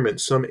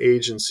environment, some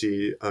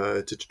agency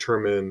to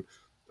determine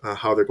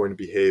how they're going to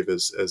behave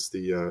as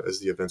the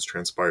events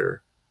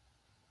transpire.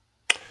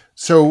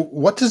 So,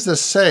 what does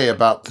this say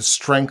about the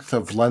strength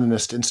of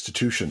Leninist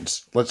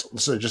institutions? Let's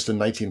say just in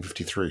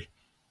 1953.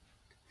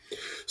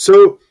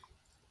 So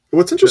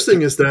what's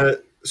interesting is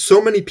that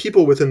so many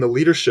people within the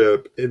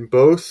leadership in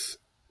both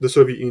the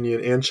Soviet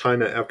Union and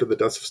China after the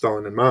deaths of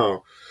Stalin and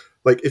Mao,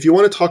 like if you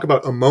want to talk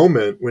about a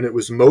moment when it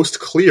was most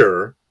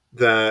clear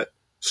that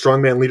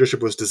strongman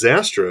leadership was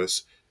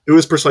disastrous, it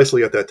was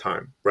precisely at that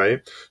time,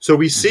 right? So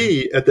we Mhm.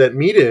 see at that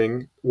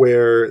meeting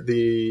where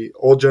the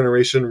old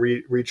generation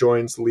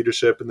rejoins the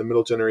leadership and the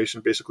middle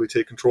generation basically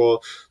take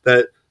control,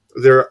 that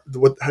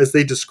as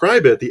they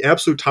describe it, the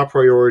absolute top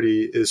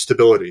priority is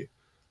stability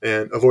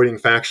and avoiding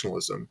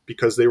factionalism,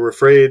 because they were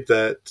afraid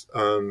that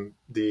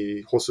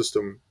the whole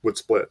system would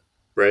split,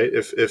 right?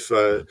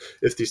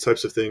 If these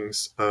types of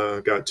things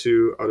got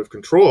too out of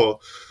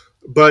control.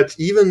 But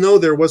even though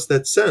there was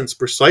that sense,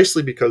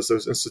 precisely because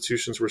those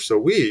institutions were so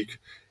weak,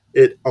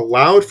 it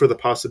allowed for the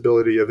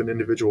possibility of an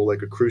individual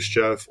like a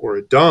Khrushchev or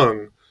a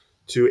Deng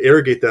to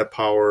arrogate that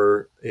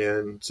power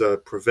and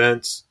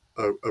prevent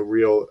a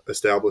real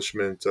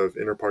establishment of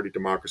inter-party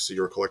democracy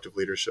or collective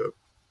leadership.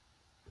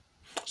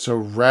 So,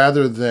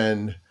 rather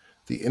than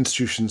the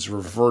institutions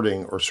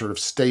reverting or sort of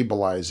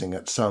stabilizing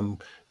at some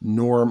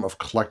norm of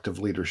collective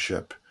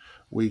leadership,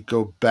 we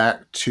go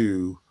back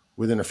to,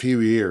 within a few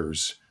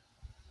years,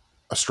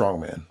 a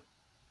strongman.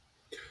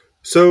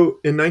 So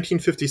in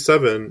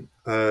 1957,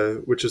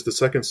 which is the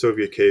second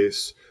Soviet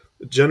case,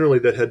 generally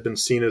that had been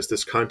seen as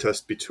this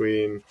contest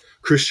between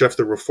Khrushchev,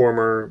 the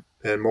reformer,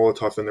 and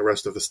Molotov and the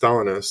rest of the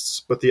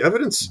Stalinists. But the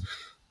evidence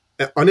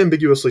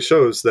unambiguously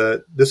shows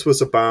that this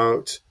was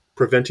about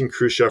preventing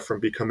Khrushchev from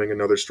becoming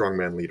another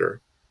strongman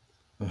leader,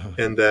 Mhm.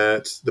 and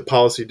that the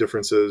policy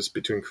differences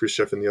between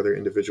Khrushchev and the other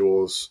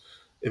individuals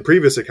in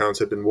previous accounts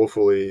had been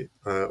woefully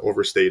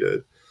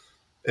overstated.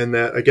 And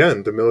that,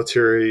 again, the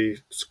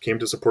military came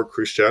to support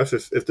Khrushchev.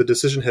 If the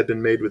decision had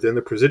been made within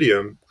the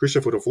Presidium,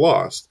 Khrushchev would have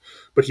lost.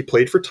 But he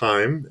played for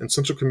time, and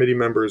Central Committee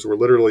members were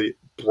literally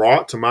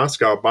brought to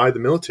Moscow by the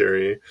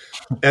military,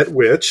 at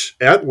which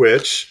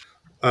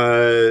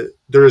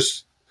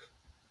there's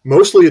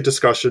mostly a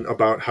discussion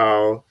about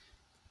how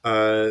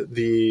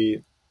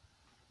the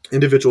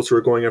individuals who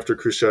were going after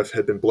Khrushchev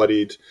had been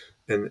bloodied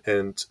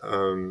and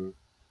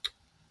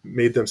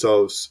made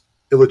themselves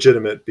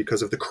illegitimate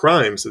because of the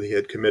crimes that he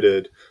had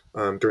committed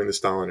during the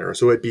Stalin era.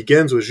 So it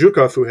begins with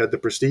Zhukov, who had the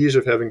prestige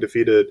of having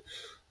defeated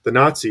the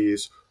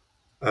Nazis,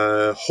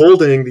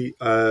 holding the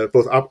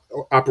both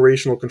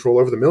operational control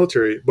over the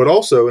military, but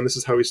also, and this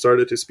is how he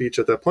started his speech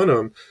at that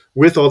plenum,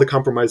 with all the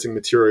compromising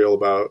material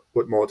about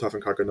what Molotov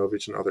and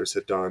Kaganovich and others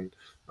had done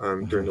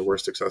during Mhm. the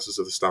worst excesses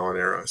of the Stalin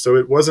era. So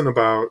it wasn't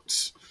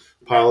about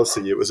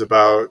policy; it was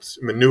about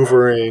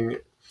maneuvering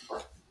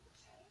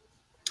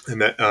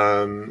and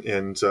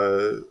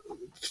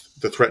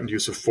the threatened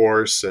use of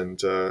force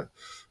and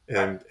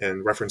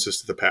references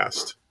to the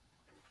past.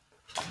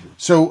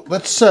 So,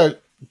 let's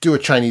do a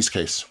Chinese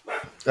case.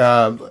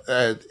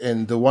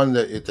 And the one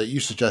that you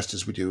suggest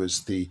as we do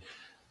is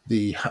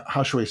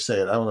how should we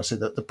say it? I want to say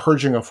that the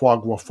purging of Hua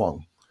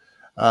Guofeng.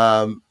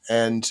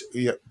 And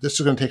yeah, this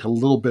is going to take a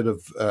little bit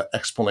of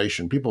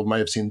explanation. People might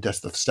have seen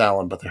Death of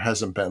Stalin, but there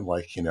hasn't been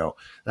there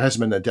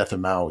hasn't been a Death of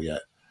Mao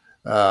yet.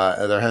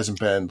 There hasn't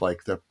been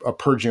like a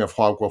purging of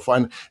Hua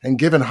Guofeng. And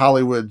given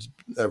Hollywood's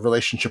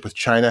relationship with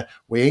China,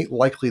 we ain't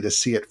likely to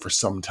see it for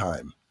some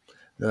time.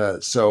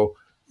 So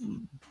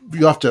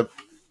you have to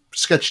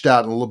sketch it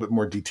out in a little bit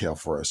more detail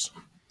for us.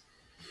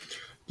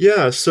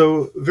 Yeah,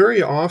 so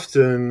very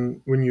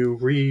often when you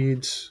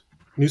read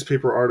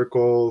newspaper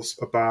articles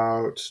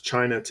about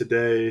China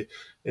today,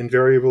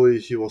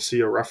 invariably you will see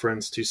a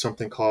reference to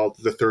something called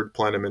the Third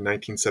Plenum in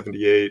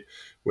 1978,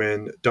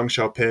 when Deng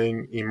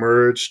Xiaoping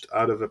emerged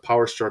out of a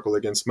power struggle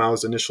against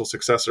Mao's initial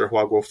successor,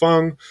 Hua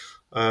Guofeng,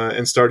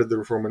 and started the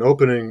Reform and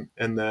Opening,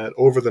 and that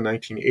over the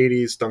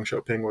 1980s, Deng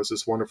Xiaoping was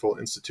this wonderful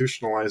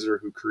institutionalizer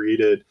who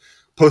created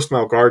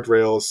post-Mao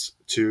guardrails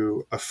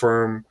to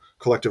affirm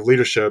collective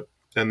leadership,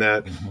 and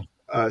that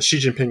Mm-hmm. Xi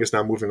Jinping is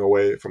now moving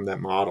away from that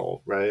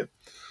model, right?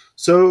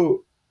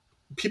 So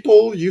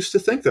people used to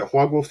think that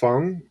Hua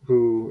Guofeng,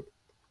 who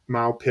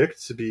Mao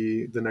picked to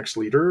be the next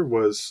leader,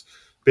 was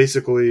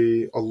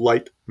basically a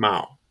light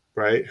Mao,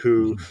 right?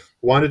 Who Mm-hmm.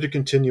 wanted to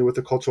continue with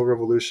the Cultural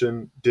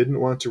Revolution, didn't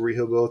want to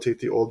rehabilitate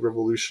the old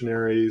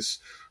revolutionaries,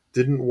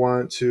 didn't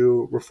want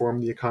to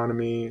reform the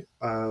economy,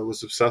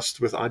 was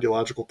obsessed with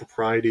ideological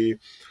propriety.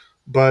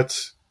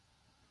 But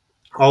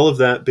all of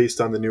that, based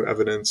on the new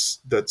evidence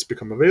that's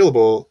become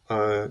available,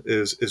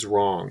 is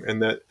wrong,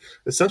 and that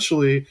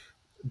essentially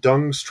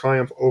Deng's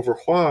triumph over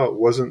Hua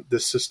wasn't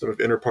this system of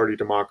inter-party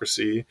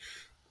democracy,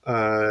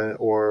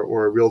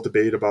 or a real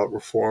debate about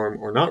reform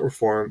or not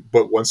reform,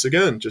 but once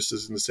again, just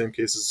as in the same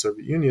case as the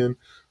Soviet Union,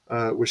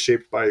 was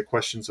shaped by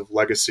questions of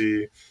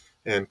legacy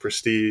and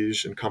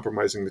prestige and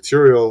compromising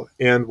material,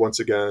 and once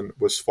again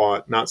was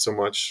fought not so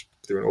much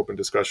through an open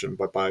discussion,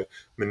 but by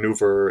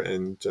maneuver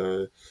and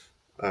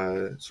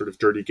sort of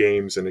dirty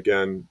games, and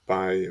again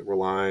by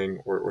relying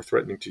or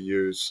threatening to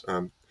use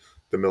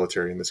the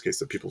military, in this case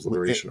the People's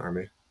Liberation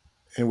Army.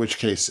 In which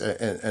case,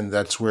 and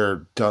that's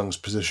where Deng's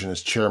position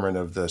as chairman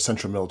of the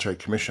Central Military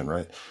Commission,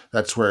 right?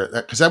 That's where,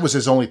 because that was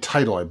his only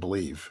title, I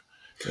believe.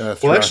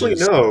 Well, actually,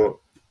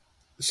 no.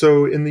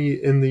 So in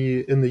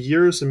the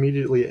years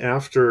immediately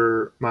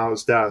after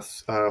Mao's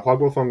death, Hua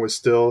Guofeng was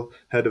still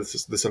head of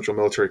the Central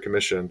Military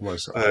Commission.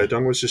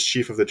 Deng was just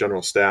chief of the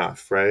general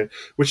staff, right?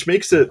 Which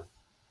makes it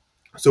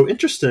so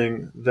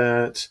interesting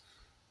that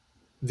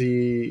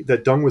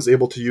Deng was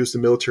able to use the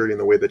military in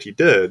the way that he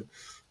did.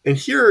 And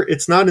here,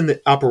 it's not in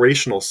the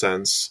operational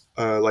sense,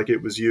 like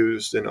it was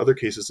used in other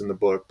cases in the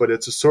book, but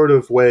it's a sort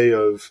of way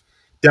of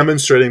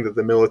demonstrating that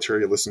the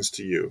military listens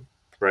to you,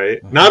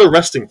 right? Mm-hmm. Not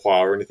arresting Hua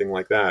or anything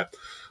like that.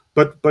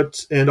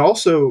 But and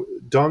also,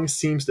 Deng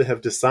seems to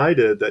have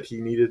decided that he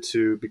needed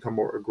to become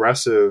more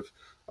aggressive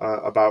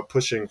about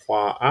pushing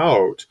Hua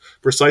out,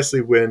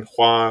 precisely when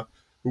Hua,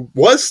 who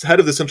was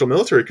head of the Central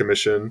Military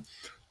Commission,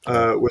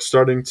 was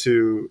starting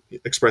to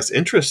express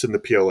interest in the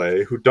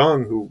PLA, who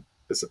Deng, who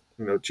as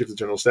chief of the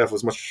general staff,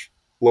 was much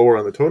lower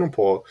on the totem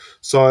pole,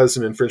 saw as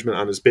an infringement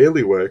on his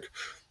bailiwick,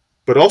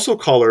 but also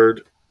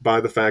colored by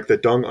the fact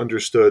that Deng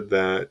understood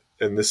that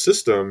in this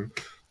system,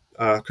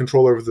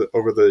 control over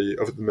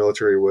the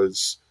military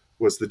was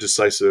the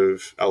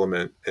decisive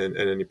element in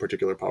any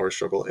particular power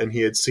struggle, and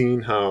he had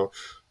seen how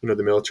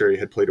the military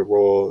had played a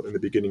role in the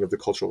beginning of the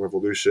Cultural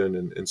Revolution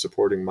and in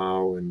supporting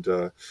Mao,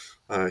 and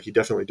he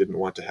definitely didn't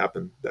want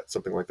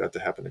something like that to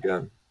happen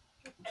again.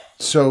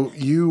 So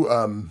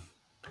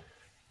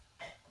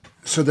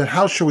so then,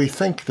 how should we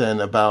think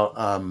then about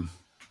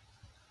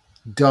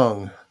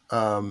Deng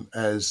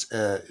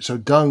so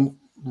Deng,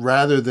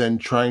 rather than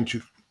trying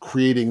to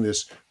creating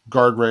this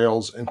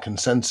guardrails and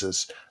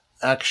consensus,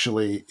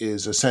 actually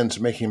is a sense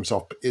making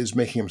himself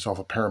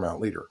a paramount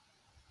leader.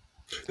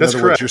 That's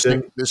correct.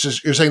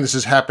 Words, you're saying this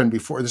has happened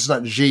before. This is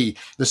not Xi.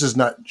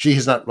 Xi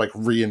has not like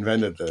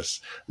reinvented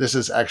this. This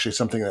is actually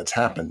something that's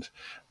happened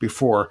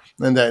before,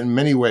 and that in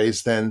many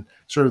ways, then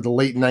sort of the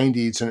late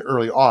 90s and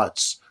early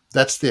aughts,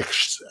 that's the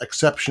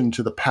exception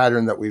to the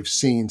pattern that we've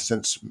seen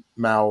since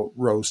Mao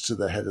rose to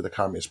the head of the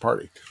Communist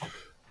Party.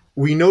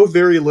 We know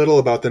very little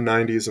about the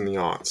 90s and the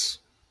aughts,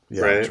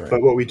 right?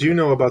 But what we do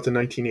know about the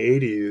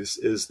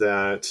 1980s is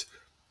that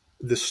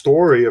the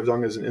story of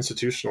Deng as an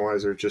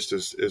institutionalizer just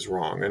is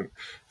wrong. And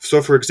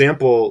so, for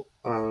example,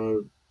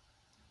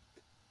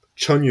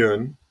 Chen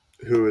Yun,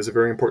 who is a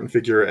very important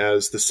figure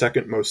as the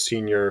second most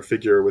senior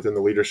figure within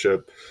the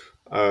leadership,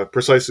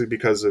 precisely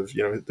because of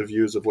the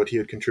views of what he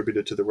had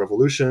contributed to the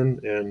revolution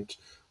and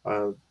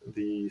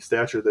the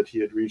stature that he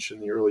had reached in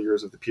the early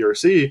years of the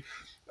PRC,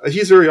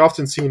 he's very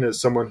often seen as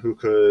someone who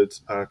could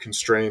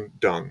constrain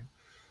Deng.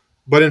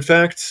 But in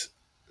fact,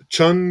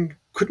 Chen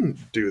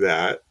couldn't do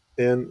that.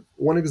 And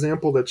one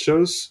example that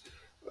shows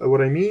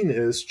what I mean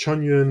is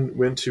Chen Yun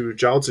went to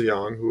Zhao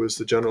Ziyang, who was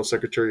the general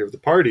secretary of the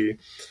party,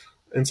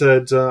 and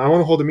said, I want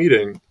to hold a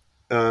meeting.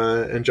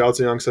 And Zhao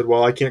Ziyang said,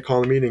 well, I can't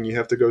call a meeting. You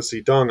have to go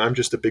see Deng. I'm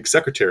just a big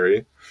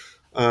secretary.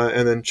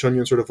 And then Chen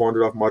Yun sort of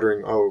wandered off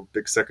muttering, oh,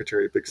 big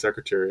secretary, big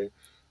secretary.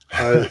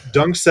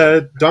 Deng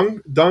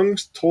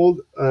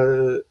told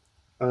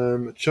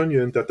Chen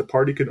Yun that the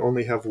party could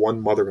only have one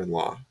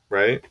mother-in-law,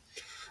 right?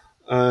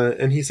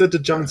 And he said to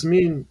Jiang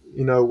Zemin,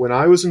 when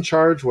I was in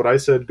charge, what I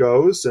said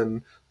goes,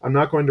 and I'm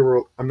not going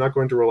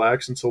to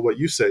relax until what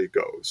you say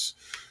goes.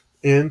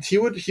 And he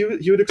would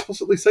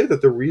explicitly say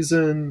that the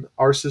reason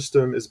our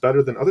system is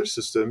better than other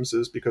systems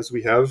is because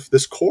we have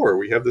this core,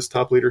 we have this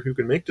top leader who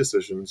can make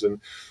decisions. And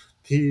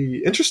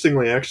he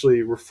interestingly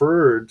actually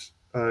referred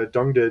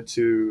Deng did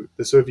to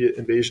the Soviet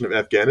invasion of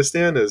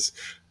Afghanistan as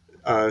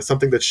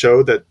something that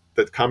showed that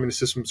communist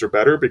systems are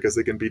better because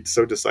they can be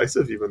so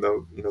decisive, even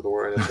though the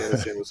war in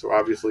Afghanistan was so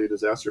obviously a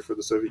disaster for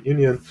the Soviet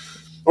Union.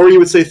 Or you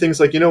would say things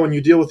like, when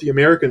you deal with the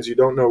Americans, you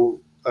don't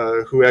know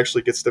who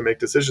actually gets to make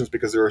decisions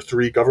because there are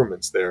three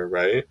governments there,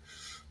 right?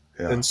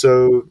 Yeah. And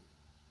so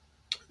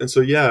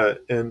yeah,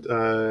 and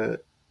so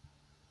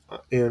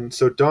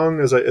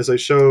Deng, as I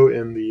show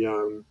in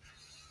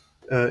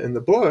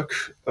the book,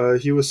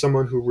 he was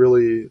someone who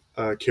really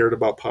cared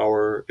about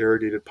power,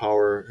 arrogated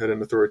power, had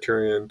an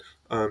authoritarian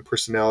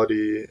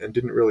personality, and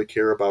didn't really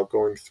care about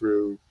going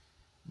through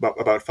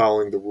about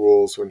following the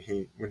rules when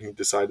he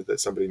decided that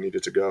somebody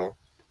needed to go.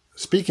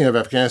 Speaking of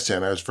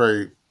Afghanistan,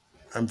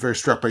 I'm very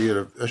struck by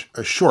you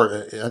a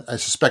short, I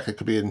suspect it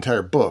could be an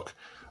entire book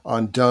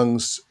on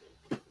Deng's.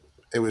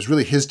 It was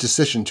really his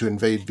decision to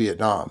invade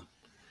Vietnam,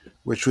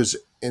 which was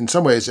in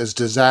some ways as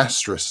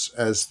disastrous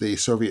as the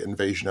Soviet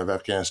invasion of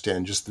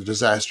Afghanistan. Just the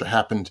disaster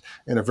happened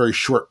in a very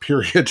short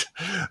period,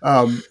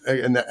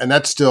 and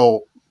that's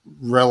still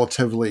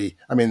relatively.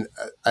 I mean,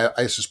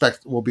 I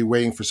suspect we'll be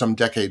waiting for some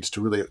decades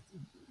to really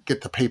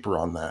get the paper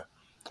on that,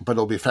 but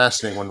it'll be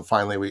fascinating when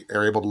finally we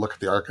are able to look at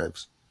the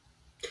archives.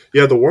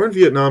 Yeah, the war in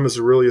Vietnam is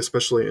a really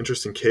especially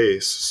interesting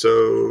case.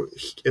 So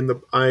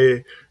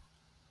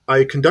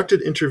I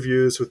conducted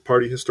interviews with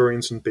party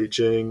historians in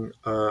Beijing.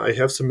 I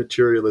have some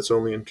material that's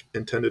only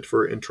intended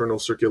for internal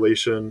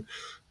circulation,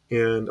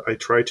 and I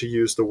try to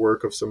use the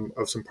work of some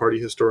party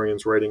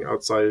historians writing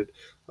outside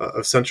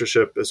of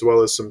censorship, as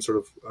well as some sort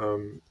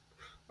of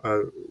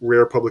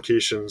rare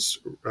publications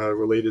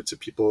related to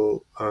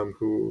people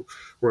who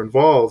were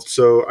involved.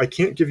 So I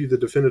can't give you the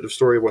definitive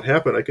story of what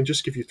happened. I can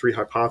just give you three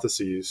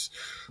hypotheses.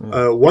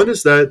 One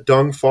is that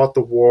Deng fought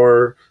the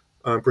war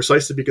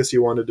precisely because he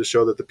wanted to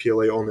show that the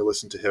PLA only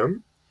listened to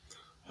him.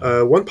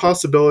 One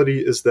possibility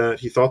is that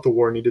he thought the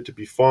war needed to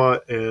be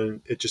fought,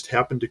 and it just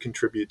happened to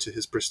contribute to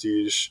his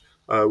prestige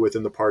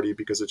within the party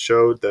because it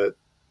showed that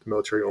the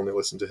military only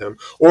listened to him,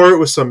 or it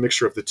was some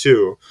mixture of the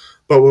two.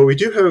 But what we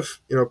do have,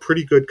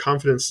 pretty good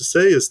confidence to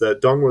say is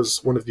that Deng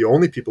was one of the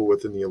only people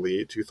within the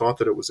elite who thought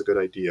that it was a good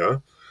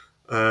idea.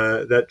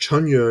 That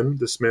Chen Yun,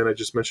 this man I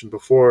just mentioned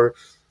before,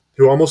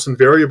 who almost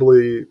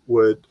invariably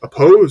would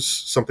oppose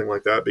something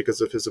like that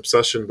because of his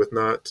obsession with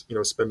not,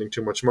 spending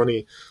too much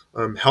money,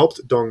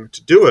 helped Deng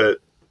to do it,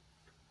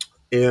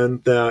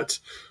 and that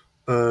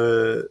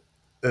the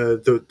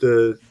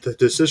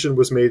decision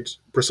was made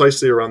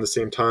precisely around the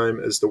same time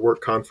as the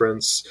work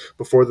conference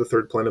before the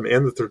third plenum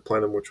and the third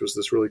plenum, which was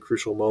this really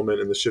crucial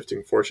moment in the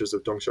shifting fortunes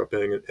of Deng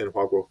Xiaoping and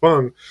Hua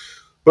Guofeng.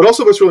 But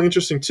also, what's really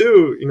interesting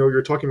too, you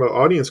were talking about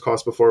audience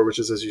cost before, which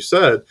is, as you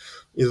said,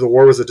 the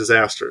war was a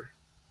disaster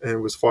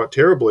and was fought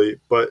terribly,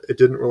 but it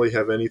didn't really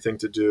have anything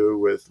to do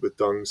with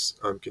Deng's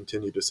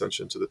continued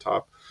ascension to the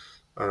top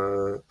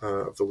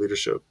of the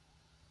leadership.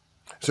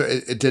 So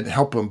it didn't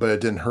help him, but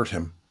it didn't hurt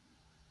him.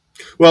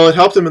 Well, it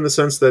helped him in the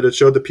sense that it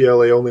showed the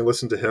PLA only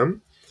listened to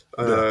him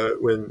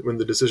when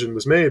the decision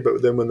was made,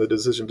 but then when the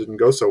decision didn't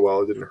go so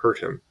well, it didn't hurt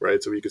him,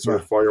 right? So he could sort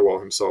of firewall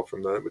himself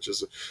from that, which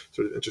is a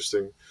sort of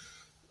interesting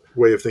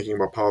way of thinking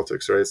about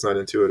politics, right? It's not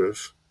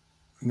intuitive.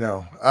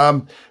 No.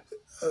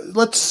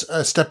 Let's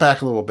step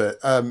back a little bit.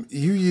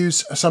 You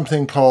use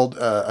something called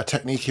a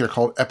technique here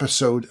called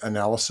episode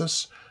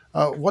analysis.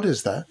 What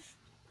is that?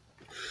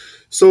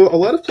 So a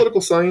lot of political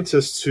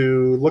scientists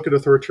who look at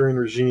authoritarian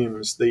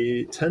regimes,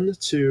 they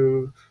tend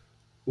to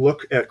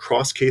look at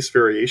cross-case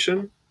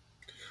variation,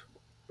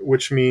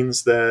 which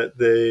means that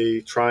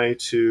they try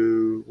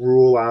to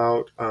rule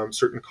out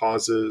certain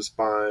causes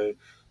by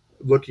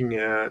looking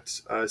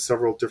at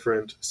several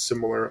different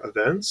similar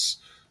events,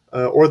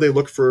 or they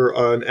look for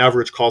an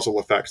average causal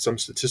effect, some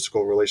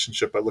statistical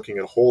relationship by looking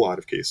at a whole lot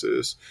of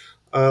cases.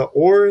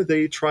 Or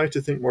they try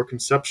to think more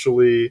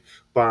conceptually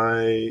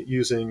by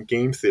using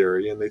game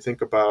theory, and they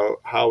think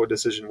about how a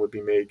decision would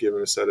be made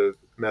given a set of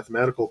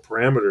mathematical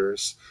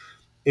parameters.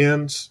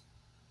 And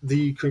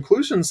the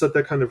conclusions that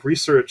kind of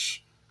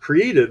research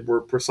created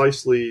were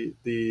precisely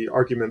the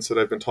arguments that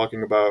I've been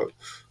talking about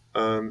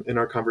in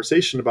our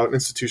conversation about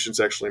institutions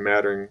actually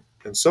mattering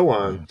and so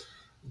on.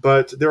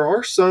 But there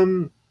are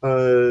some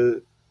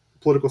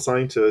political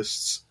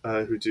scientists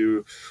who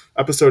do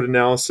episode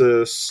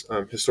analysis,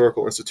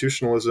 historical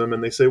institutionalism,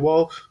 and they say,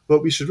 well,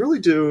 what we should really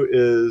do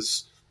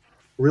is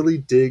really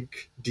dig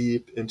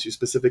deep into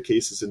specific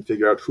cases and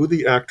figure out who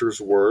the actors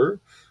were,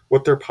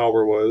 what their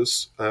power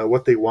was,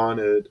 what they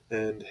wanted,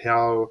 and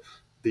how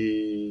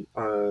the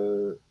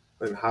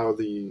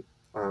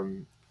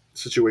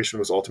situation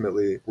was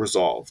ultimately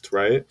resolved,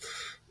 right?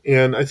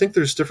 And I think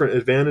there's different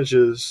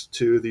advantages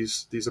to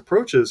these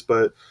approaches,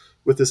 but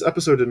with this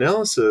episode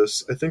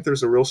analysis, I think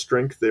there's a real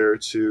strength there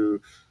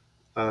to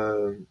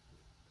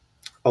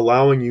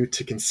allowing you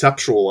to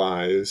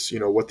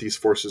conceptualize, what these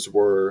forces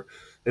were.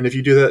 And if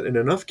you do that in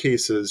enough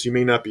cases, you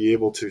may not be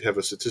able to have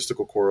a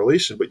statistical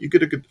correlation, but you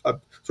get a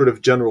sort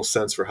of general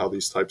sense for how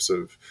these types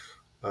of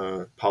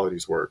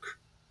polities work.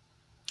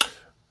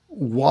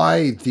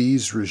 Why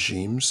these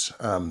regimes?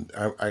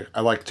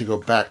 I like to go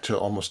back to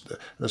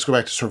let's go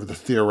back to sort of the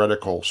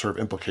theoretical sort of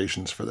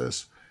implications for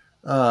this,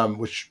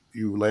 which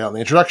you lay out in the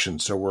introduction.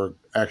 So we're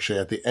actually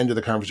at the end of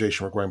the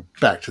conversation. We're going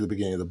back to the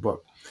beginning of the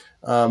book.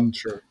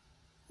 Sure.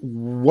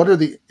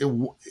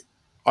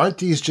 Aren't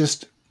these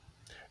just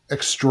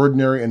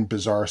extraordinary and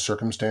bizarre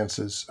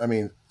circumstances? I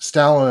mean,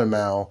 Stalin and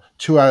Mao,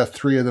 2 out of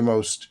 3 of the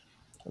most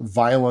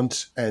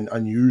violent and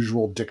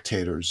unusual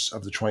dictators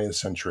of the 20th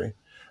century,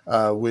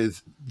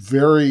 with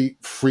very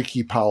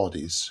freaky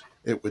polities,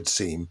 it would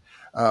seem.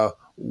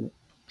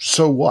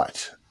 So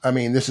what? I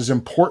mean, this is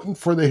important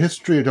for the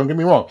history. Don't get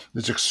me wrong.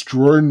 It's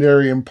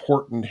extraordinary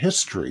important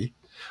history,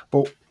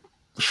 but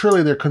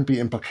surely there couldn't be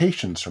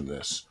implications from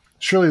this.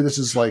 Surely this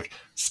is like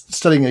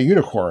studying a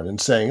unicorn and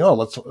saying, oh,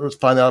 let's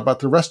find out about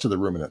the rest of the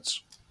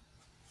ruminants.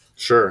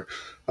 Sure.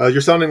 You're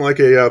sounding like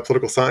a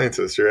political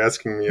scientist. You're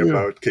asking me Yeah.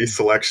 about case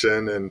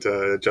selection and Yeah.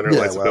 Well, I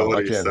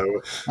generalizability. can.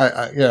 So, Yeah.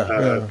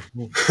 uh,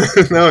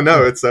 Yeah.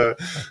 no, it's I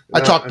no, talk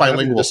I'm happy to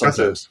bilingual discuss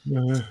it. sometimes.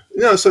 Yeah.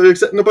 No, so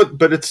no,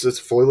 but it's a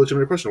fully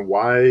legitimate question.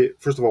 Why?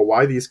 First of all,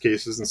 why these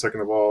cases, and second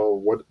of all,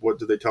 what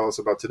do they tell us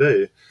about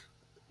today?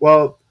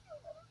 Well,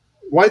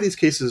 why these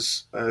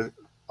cases?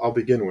 I'll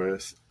begin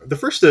with the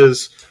first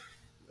is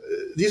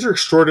these are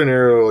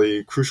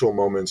extraordinarily crucial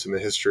moments in the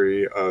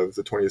history of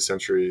the 20th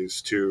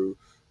centuries to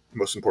the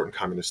most important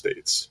communist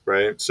states,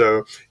 right?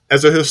 So,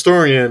 as a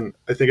historian,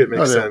 I think it No,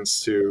 makes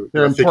sense to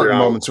they're figure important out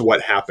moments.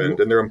 what happened,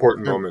 and they're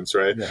important They're, moments,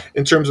 right? yeah.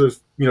 In terms of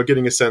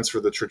getting a sense for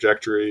the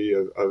trajectory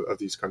of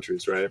these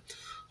countries, right?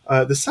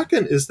 The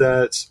second is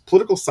that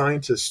political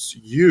scientists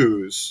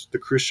use the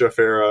Khrushchev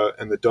era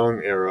and the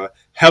Deng era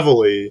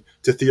heavily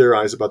to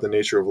theorize about the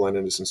nature of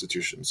Leninist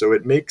institutions. So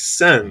it makes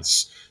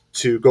sense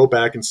to go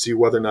back and see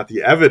whether or not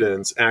the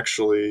evidence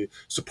actually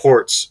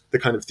supports the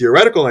kind of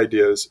theoretical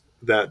ideas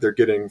that they're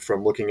getting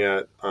from looking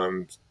at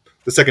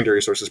the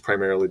secondary sources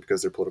primarily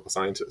because they're political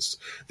scientists.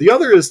 The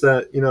other is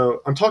that,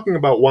 I'm talking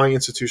about why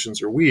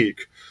institutions are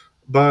weak,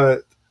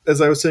 but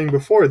as I was saying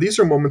before, these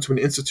are moments when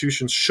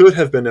institutions should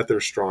have been at their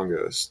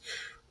strongest.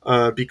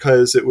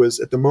 Because it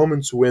was at the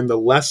moments when the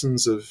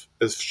lessons of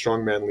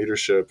strongman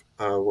leadership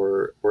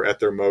were at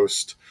their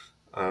most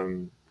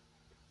um,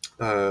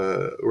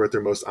 were at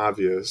their most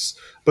obvious,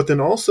 but then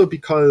also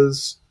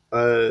because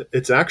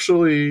it's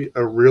actually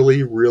a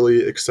really,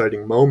 really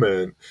exciting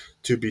moment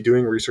to be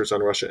doing research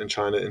on Russia and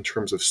China in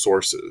terms of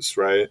sources,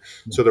 right?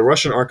 So the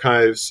Russian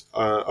archives,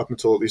 up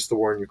until at least the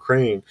war in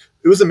Ukraine,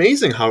 it was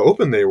amazing how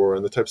open they were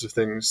and the types of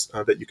things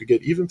that you could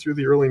get even through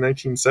the early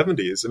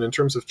 1970s. And in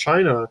terms of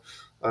China,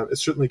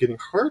 it's certainly getting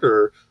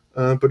harder.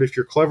 But if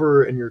you're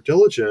clever and you're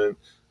diligent,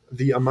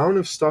 the amount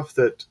of stuff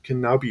that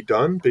can now be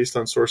done based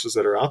on sources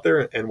that are out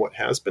there and what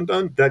has been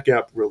done, that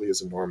gap really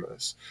is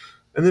enormous.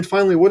 And then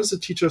finally, what does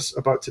it teach us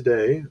about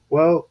today?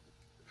 Well,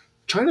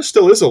 China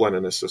still is a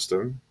Leninist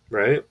system,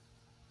 right?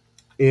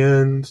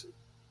 And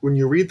when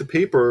you read the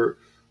paper,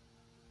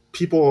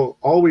 people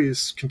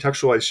always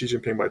contextualize Xi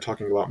Jinping by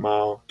talking about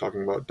Mao,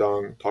 talking about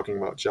Deng, talking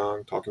about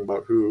Jiang, talking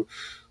about Hu.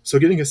 So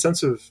getting a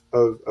sense of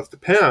the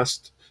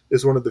past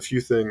is one of the few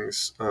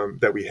things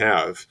that we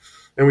have.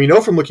 And we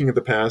know from looking at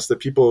the past that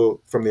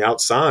people from the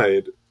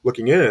outside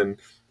looking in,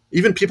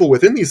 even people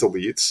within these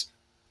elites,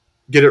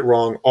 get it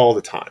wrong all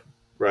the time,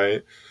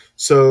 right?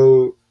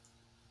 So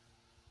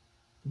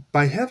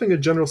by having a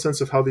general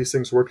sense of how these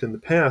things worked in the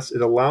past,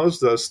 it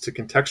allows us to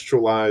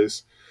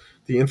contextualize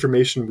the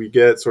information we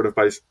get sort of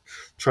by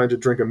trying to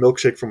drink a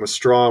milkshake from a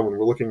straw when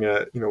we're looking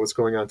at what's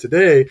going on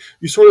today.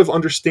 You sort of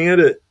understand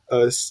it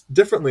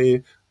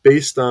differently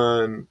based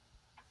on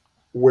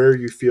where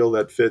you feel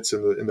that fits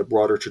in the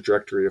broader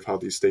trajectory of how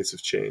these states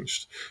have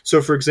changed.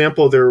 So, for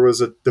example, there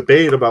was a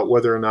debate about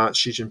whether or not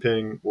Xi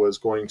Jinping was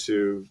going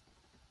to,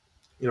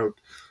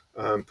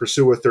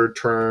 pursue a third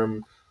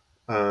term,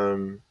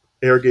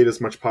 arrogate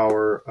as much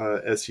power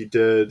as he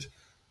did.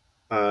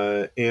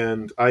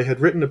 And I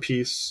had written a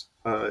piece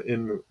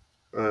in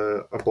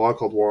a blog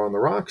called War on the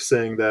Rocks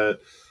saying that,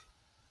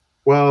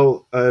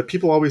 well,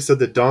 people always said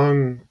that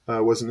Deng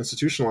was an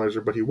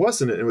institutionalizer, but he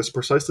wasn't. And it was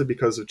precisely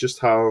because of just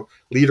how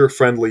leader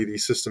friendly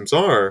these systems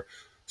are,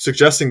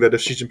 suggesting that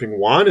if Xi Jinping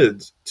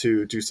wanted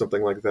to do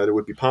something like that, it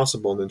would be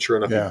possible. And then sure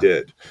enough, he Yeah.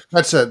 did.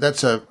 That's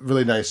a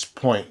really nice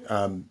point.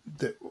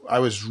 I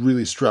was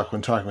really struck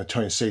when talking with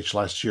Tony Sage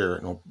last year,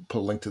 and I'll put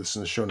a link to this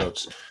in the show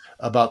notes,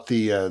 about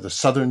the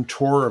southern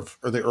tour of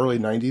the early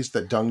 '90s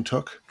that Deng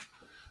took,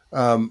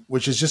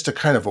 which is just a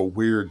kind of a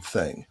weird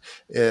thing.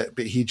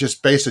 But he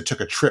just basically took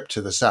a trip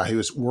to the South. He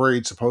was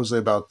worried supposedly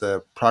about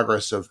the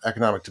progress of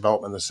economic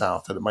development in the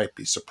South, that it might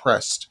be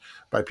suppressed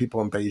by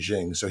people in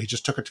Beijing. So he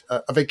just took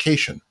a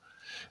vacation.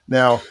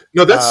 Now,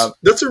 No,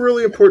 that's a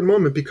really important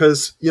moment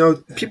because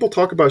people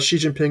talk about Xi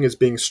Jinping as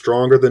being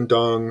stronger than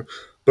Deng,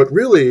 but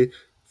really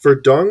for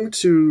Deng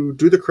to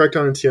do the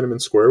crackdown in Tiananmen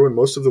Square when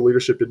most of the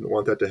leadership didn't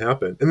want that to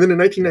happen, and then in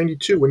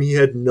 1992 when he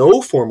had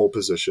no formal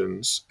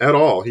positions at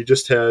all, he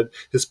just had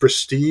his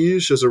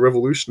prestige as a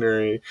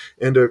revolutionary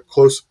and a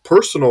close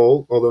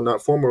personal, although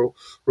not formal,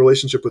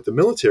 relationship with the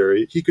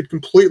military, he could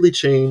completely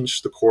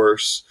change the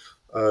course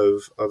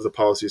of the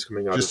policies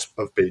coming out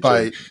of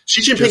Beijing.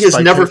 Xi Jinping has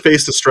never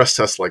faced a stress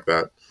test like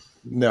that.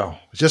 No,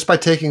 just by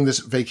taking this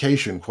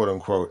vacation, quote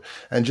unquote,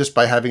 and just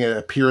by having it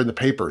appear in the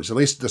papers. At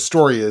least the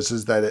story is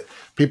that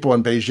people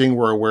in Beijing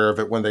were aware of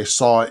it when they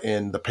saw it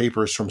in the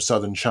papers from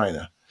southern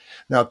China.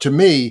 Now, to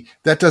me,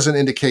 that doesn't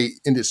indicate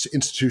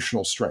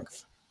institutional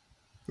strength.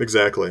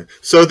 Exactly.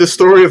 So the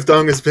story of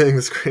Deng as being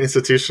this great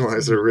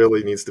institutionalizer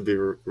really needs to be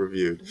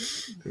reviewed.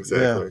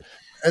 Exactly. Yeah.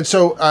 And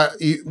so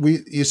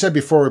you said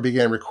before we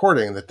began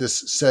recording that this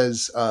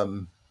says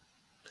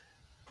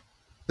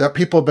that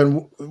people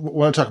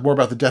want to talk more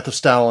about the death of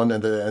Stalin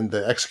and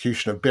the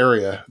execution of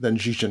Beria than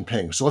Xi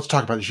Jinping. So let's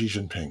talk about Xi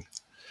Jinping.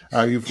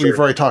 We've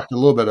already talked a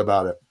little bit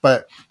about it,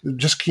 but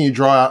just can you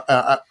draw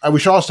out? We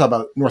should also talk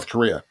about North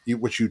Korea,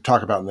 which you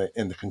talk about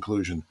in the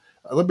conclusion.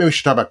 Maybe we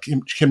should talk about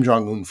Kim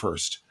Jong Un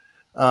first.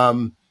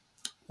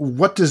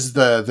 What does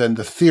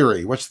the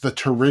theory? What's the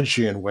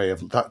Turingian way of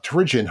the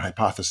Turingian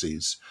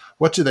hypotheses?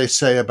 What do they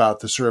say about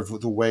the sort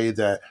of the way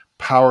that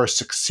power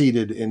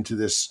succeeded into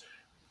this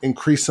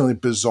increasingly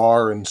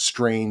bizarre and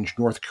strange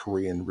North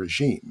Korean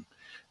regime?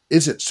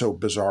 Is it so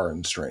bizarre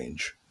and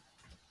strange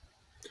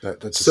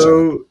that's a setup?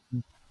 So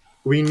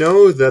we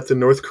know that the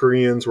North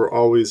Koreans were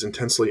always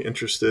intensely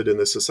interested in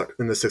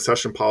the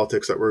succession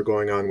politics that were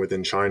going on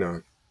within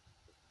China.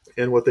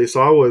 And what they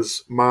saw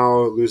was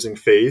Mao losing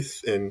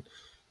faith in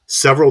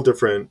several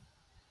different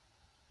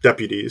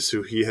deputies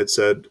who he had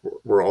said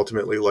were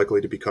ultimately likely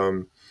to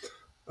become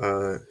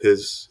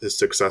his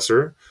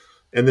successor.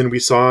 And then we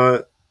saw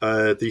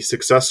the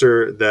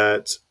successor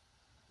that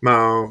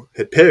Mao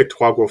had picked,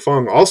 Hua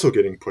Guofeng, also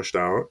getting pushed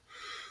out.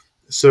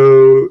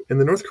 So in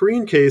the North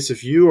Korean case,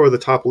 if you are the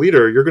top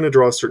leader, you're going to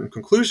draw certain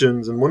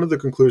conclusions. And one of the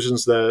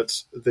conclusions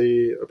that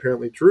they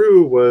apparently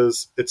drew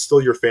was it's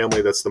still your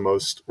family that's the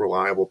most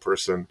reliable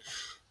person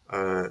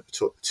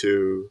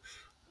to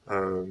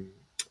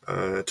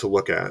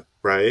look at,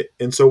 right?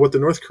 And so what the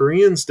North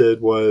Koreans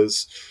did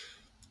was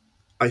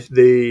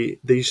they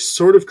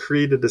sort of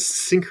created a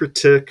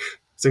syncretic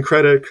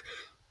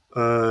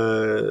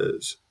uh,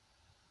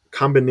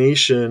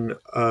 combination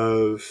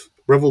of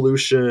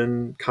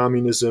revolution,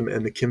 communism,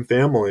 and the Kim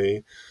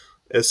family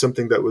as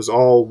something that was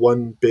all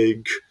one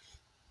big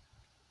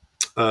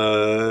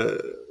uh,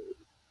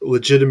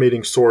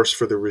 legitimating source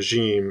for the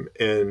regime,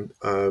 and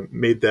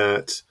made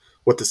that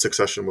what the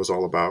succession was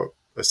all about,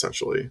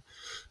 essentially.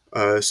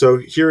 So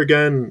here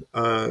again,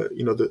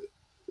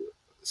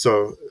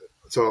 so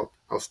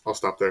I'll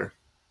stop there.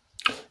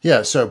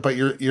 Yeah. So, but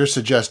you're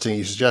suggesting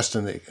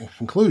the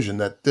conclusion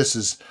that this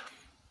is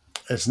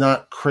it's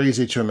not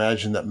crazy to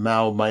imagine that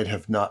Mao might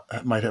have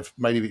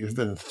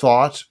even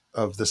thought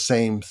of the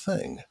same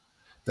thing,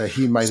 that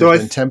he might So have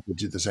I been tempted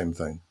to do the same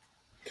thing.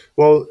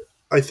 Well,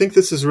 I think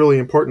this is really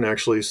important,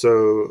 actually.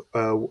 So,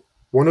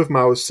 one of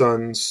Mao's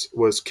sons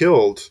was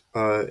killed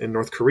in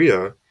North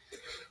Korea,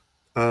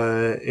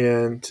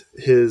 and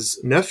his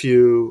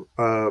nephew,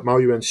 Mao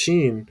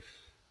Yuan-shin,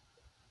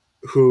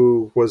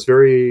 who was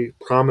very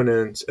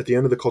prominent at the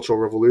end of the Cultural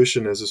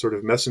Revolution as a sort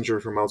of messenger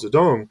for Mao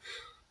Zedong,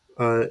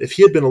 if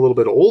he had been a little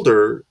bit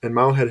older and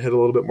Mao had had a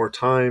little bit more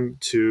time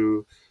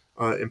to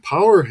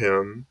empower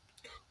him,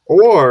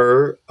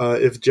 or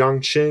if Jiang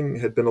Qing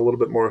had been a little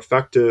bit more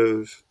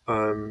effective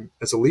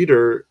as a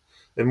leader,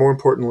 and more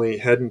importantly,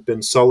 hadn't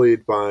been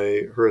sullied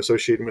by her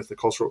association with the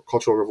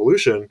Cultural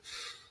Revolution,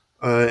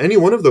 any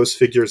one of those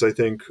figures, I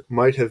think,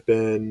 might have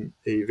been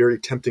a very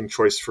tempting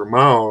choice for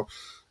Mao,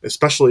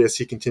 especially as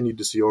he continued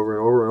to see over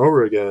and over and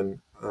over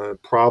again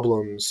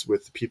problems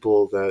with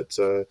people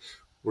that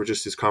were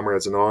just his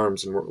comrades in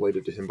arms and weren't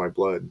related to him by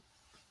blood.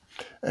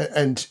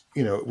 And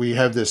we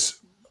have this.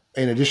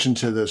 In addition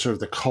to the sort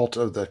of the cult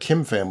of the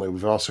Kim family,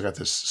 we've also got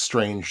this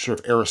strange sort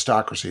of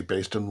aristocracy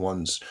based on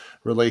one's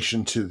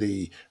relation to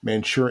the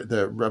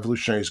the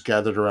revolutionaries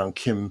gathered around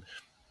Kim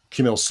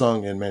Il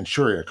Sung in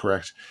Manchuria,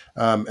 correct?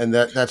 And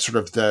that's sort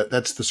of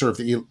that's the sort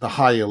of the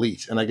high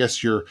elite, and I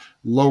guess your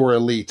lower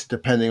elite,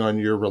 depending on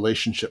your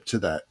relationship to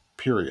that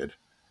period.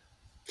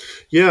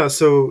 Yeah,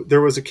 so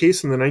there was a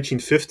case in the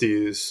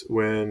 1950s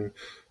when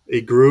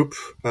a group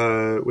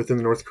within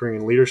the North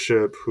Korean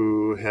leadership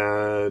who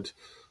had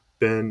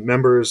been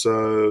members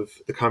of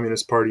the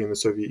Communist Party in the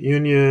Soviet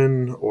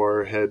Union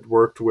or had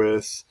worked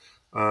with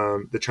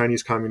the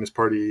Chinese Communist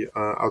Party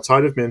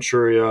outside of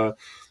Manchuria,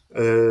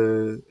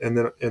 and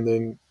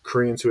then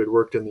Koreans who had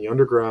worked in the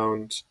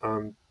underground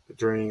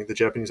during the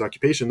Japanese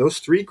occupation. Those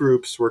three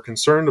groups were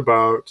concerned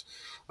about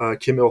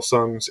Kim Il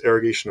Sung's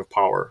arrogation of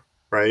power,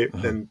 right?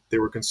 Mhm. And they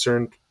were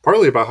concerned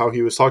partly about how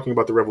he was talking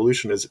about the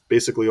revolution as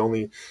basically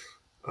only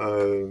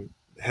uh,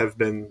 have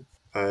been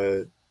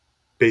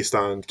based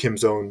on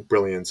Kim's own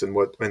brilliance and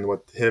what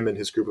him and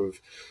his group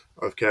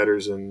of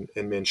cadres in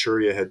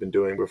Manchuria had been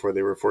doing before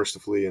they were forced to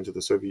flee into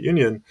the Soviet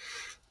Union.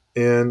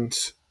 And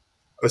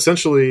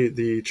essentially,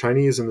 the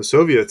Chinese and the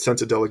Soviets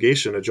sent a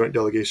joint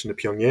delegation to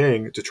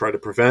Pyongyang to try to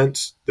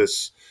prevent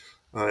this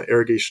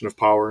arrogation of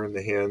power in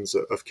the hands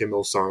of Kim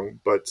Il Sung.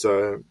 But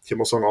Kim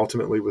Il Sung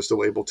ultimately was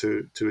still able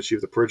to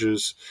achieve the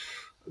purges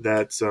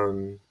that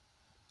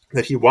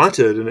that he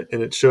wanted,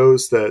 and it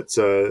shows that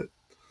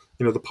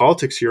the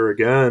politics here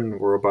again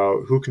were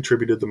about who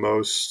contributed the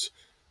most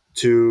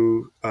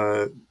to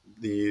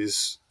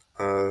these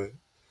uh,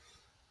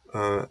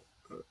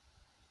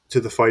 to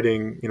the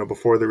fighting,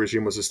 before the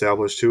regime was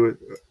established, who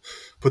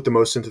put the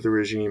most into the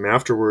regime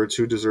afterwards,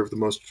 who deserved the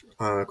most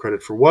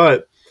credit for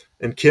what,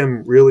 and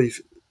Kim really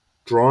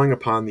drawing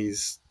upon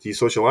these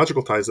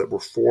sociological ties that were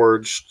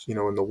forged,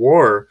 in the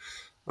war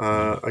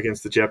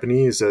against the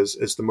Japanese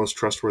as the most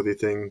trustworthy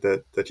thing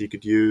that he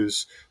could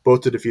use,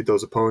 both to defeat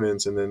those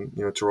opponents and then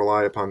to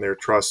rely upon their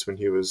trust when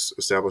he was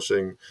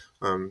establishing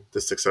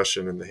the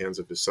succession in the hands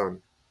of his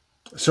son.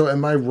 So,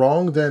 am I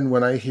wrong then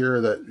when I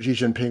hear that Xi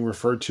Jinping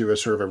referred to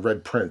as sort of a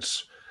red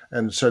prince,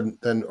 and so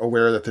then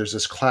aware that there's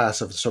this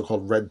class of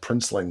so-called red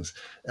princelings?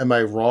 Am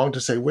I wrong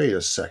to say, wait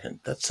a second,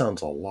 that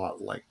sounds a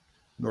lot like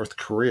North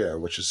Korea,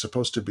 which is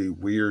supposed to be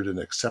weird and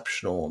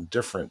exceptional and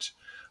different.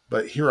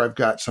 But here I've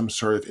got some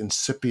sort of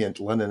incipient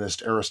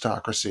Leninist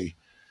aristocracy,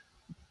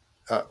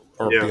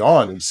 or Yeah.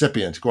 beyond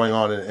incipient, going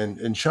on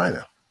in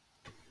China.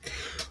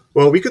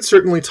 Well, we could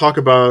certainly talk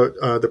about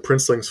the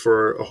princelings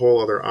for a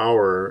whole other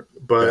hour,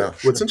 but Yeah,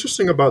 what's sure.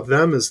 interesting about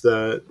them is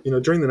that,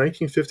 during the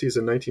 1950s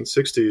and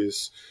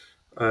 1960s,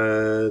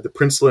 the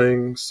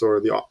princelings, or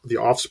the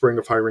offspring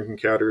of high-ranking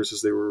cadres,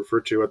 as they were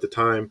referred to at the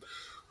time,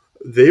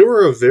 they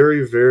were a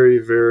very, very,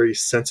 very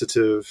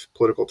sensitive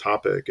political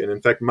topic, and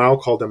in fact, Mao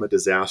called them a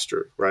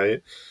disaster,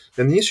 right?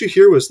 And the issue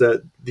here was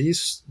that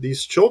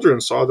these children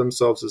saw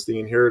themselves as the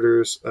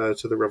inheritors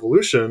to the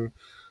revolution,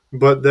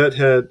 but that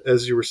had,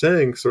 as you were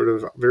saying, sort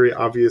of very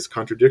obvious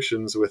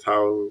contradictions with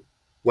how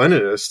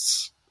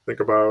Leninists think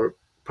about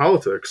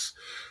politics.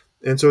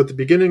 And so at the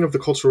beginning of the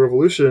Cultural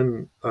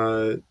Revolution,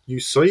 you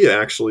see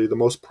actually the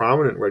most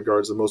prominent Red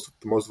Guards, the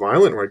most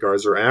violent Red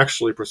Guards are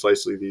actually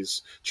precisely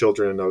these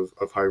children of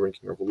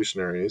high-ranking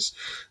revolutionaries.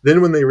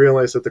 Then when they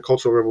realize that the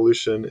Cultural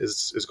Revolution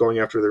is going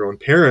after their own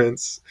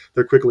parents,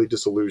 they're quickly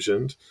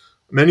disillusioned.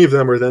 Many of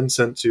them are then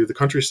sent to the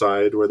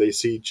countryside where they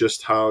see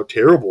just how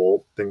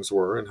terrible things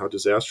were and how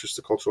disastrous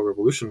the Cultural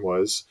Revolution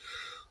was.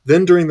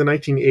 Then during the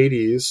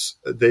 1980s,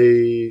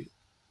 they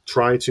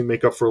try to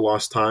make up for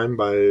lost time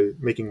by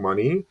making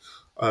money.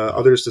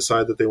 Others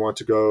decide that they want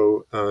to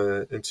go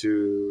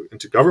into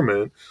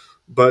government,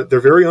 but they're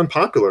very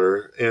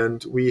unpopular.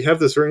 And we have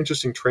this very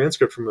interesting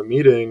transcript from a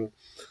meeting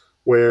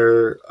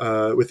where,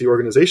 with the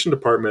organization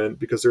department,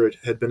 because there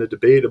had been a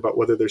debate about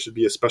whether there should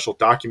be a special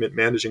document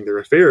managing their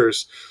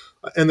affairs,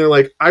 and they're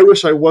like, "I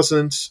wish I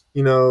wasn't,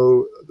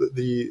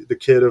 the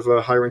kid of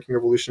a high-ranking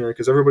revolutionary,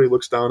 because everybody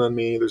looks down on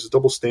me. There's a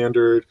double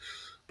standard."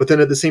 But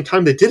then at the same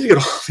time, they did get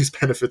all these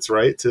benefits,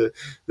 right, to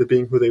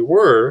being who they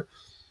were.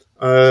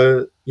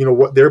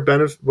 What their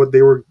benefit, what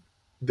they were,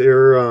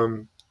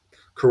 their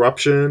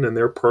corruption and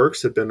their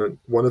perks had been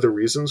one of the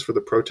reasons for the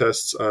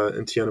protests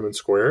in Tiananmen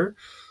Square.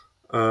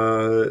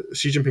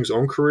 Xi Jinping's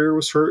own career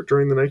was hurt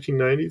during the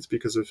 1990s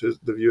because of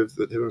the view of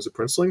him as a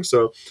princeling.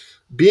 So,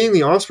 being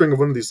the offspring of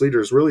one of these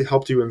leaders really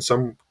helped you in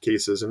some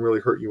cases and really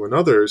hurt you in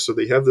others. So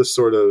they have this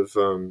sort of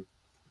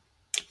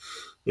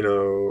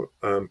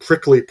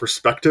prickly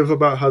perspective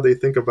about how they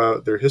think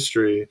about their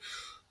history.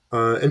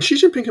 And Xi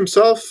Jinping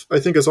himself, I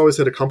think, has always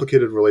had a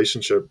complicated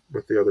relationship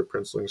with the other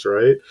princelings,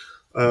 right?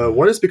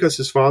 One is because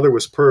his father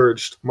was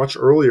purged much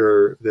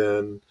earlier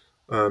than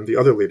the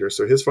other leaders.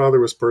 So his father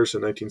was purged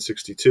in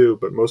 1962,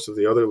 but most of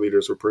the other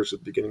leaders were purged at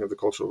the beginning of the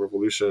Cultural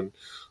Revolution,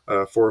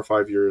 4 or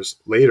 5 years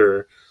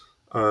later.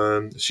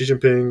 Xi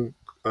Jinping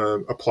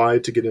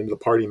applied to get into the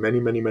party many,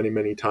 many, many,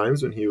 many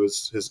times when he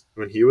was a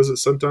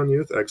Suntan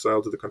youth,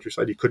 exiled to the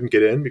countryside. He couldn't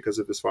get in because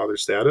of his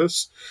father's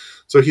status.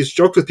 So he's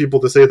joked with people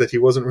to say that he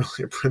wasn't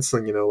really a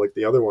princeling, like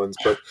the other ones.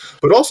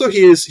 But also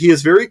he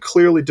has very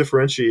clearly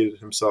differentiated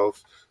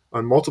himself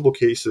on multiple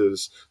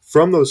cases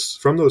from those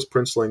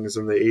princelings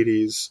in the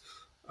 80s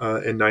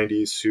and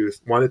 90s who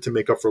wanted to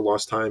make up for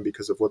lost time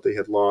because of what they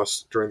had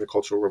lost during the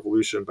Cultural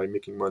Revolution by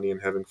making money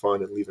and having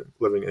fun and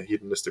living a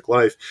hedonistic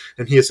life.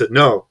 And he has said,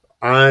 no,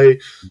 I,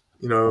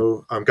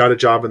 got a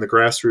job in the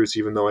grassroots,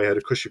 even though I had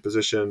a cushy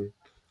position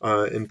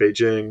in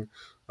Beijing.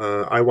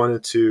 I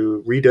wanted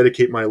to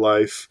rededicate my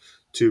life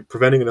to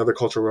preventing another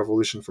cultural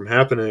revolution from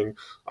happening.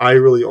 I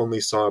really only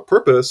saw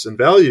purpose and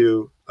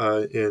value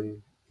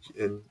in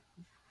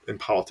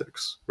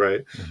politics,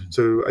 right? Mm-hmm.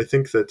 So I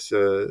think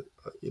that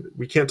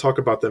we can't talk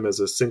about them as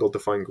a single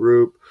defined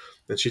group.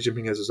 And Xi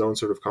Jinping has his own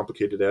sort of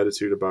complicated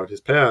attitude about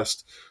his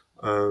past.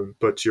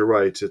 But you're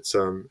right; it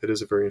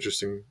is a very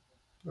interesting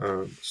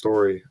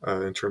story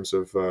in terms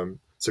of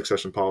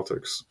succession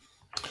politics.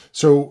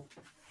 So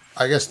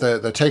I guess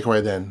the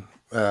takeaway then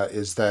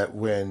is that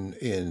when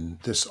in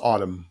this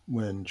autumn,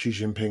 when Xi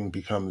Jinping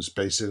becomes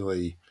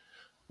basically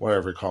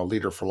whatever you call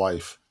leader for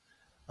life,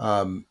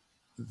 um,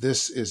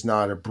 this is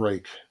not a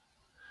break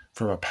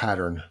from a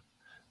pattern.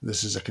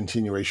 This is a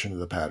continuation of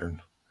the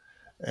pattern,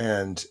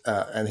 and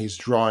he's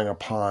drawing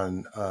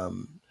upon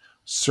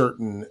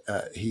certain.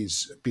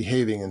 He's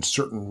behaving in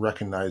certain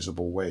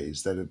recognizable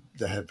ways that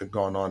have been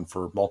going on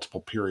for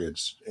multiple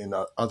periods in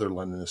other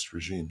Leninist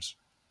regimes.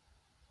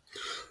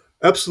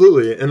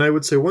 Absolutely. And I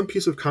would say one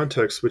piece of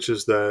context, which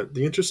is that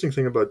the interesting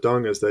thing about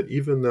Deng is that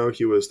even though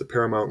he was the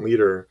paramount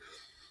leader,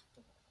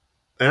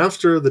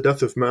 after the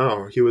death of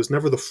Mao, he was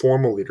never the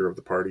formal leader of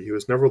the party. He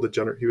was never the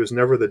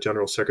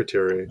general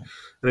secretary.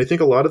 And I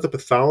think a lot of the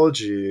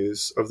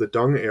pathologies of the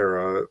Deng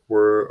era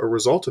were a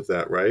result of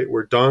that, right?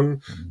 Where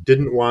Deng Mhm.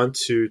 didn't want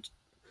to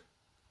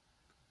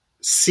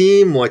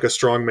seem like a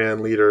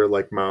strongman leader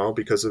like Mao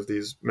because of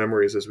these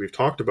memories as we've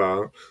talked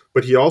about,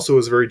 but he also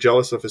was very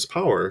jealous of his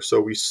power. So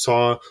we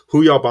saw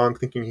Hu Yaobang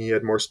thinking he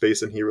had more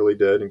space than he really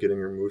did and getting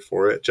removed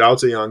for it. Zhao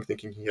Ziyang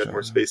thinking he had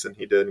more So, space than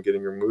he did and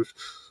getting removed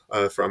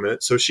from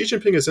it. So Xi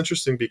Jinping is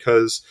interesting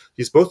because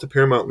he's both the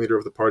paramount leader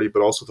of the party,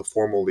 but also the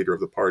formal leader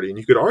of the party. And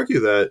you could argue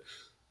that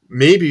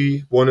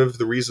maybe one of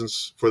the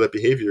reasons for that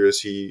behavior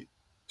is he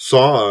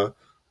saw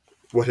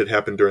what had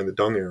happened during the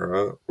Deng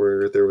era,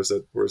 where there was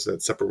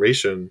that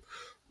separation.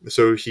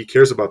 So he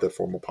cares about that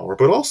formal power.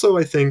 But also,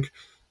 I think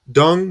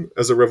Deng,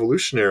 as a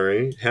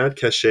revolutionary, had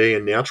cachet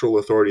and natural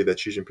authority that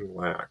Xi Jinping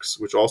lacks,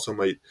 which also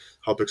might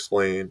help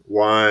explain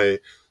why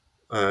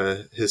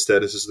his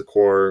status as the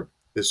core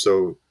is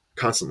so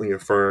constantly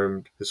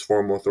affirmed, his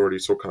formal authority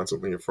is so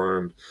constantly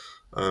affirmed,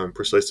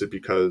 precisely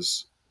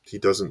because he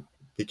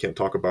can't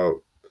talk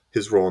about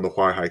his role in the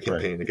Huaihai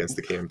campaign Right. against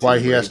the KMT. Why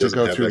he Right? has He to doesn't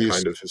go have through that these,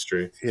 kind of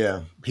history.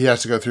 yeah, he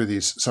has to go through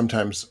these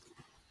sometimes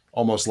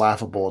almost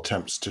laughable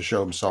attempts to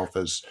show himself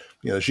as,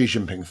 Xi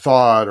Jinping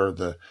thought, or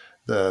the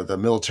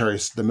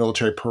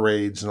military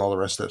parades and all the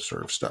rest of that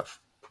sort of stuff,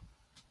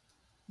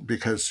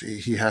 because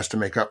he has to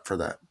make up for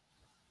that.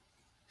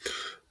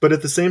 But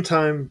at the same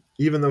time,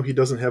 even though he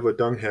doesn't have what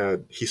Deng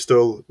had, he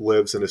still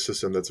lives in a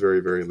system that's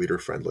very, very leader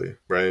friendly,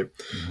 right?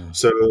 Mm-hmm.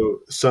 So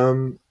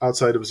some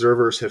outside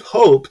observers have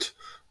hoped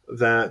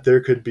that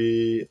there could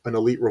be an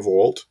elite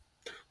revolt,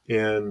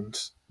 and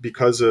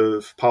because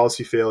of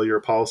policy failure,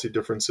 policy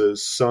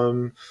differences,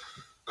 some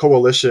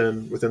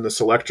coalition within the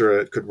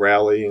Selectorate could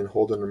rally and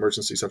hold an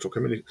emergency central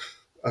committee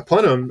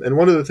plenum. And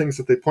one of the things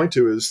that they point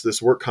to is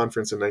this work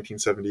conference in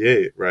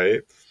 1978,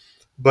 right?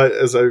 But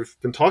as I've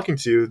been talking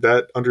to you,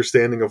 that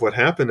understanding of what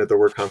happened at the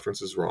work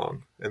conference is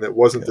wrong, and it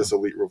wasn't Yeah. this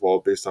elite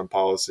revolt based on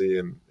policy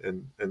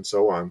and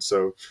so on.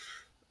 So,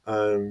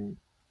 um,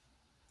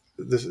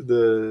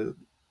 the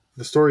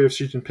story of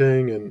Xi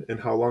Jinping and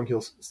how long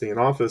he'll stay in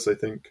office, I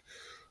think,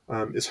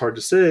 is hard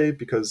to say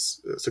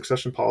because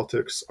succession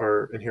politics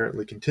are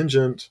inherently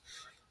contingent,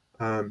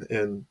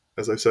 and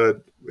as I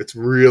said, it's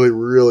really,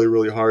 really,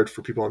 really hard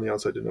for people on the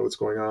outside to know what's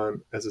going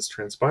on as it's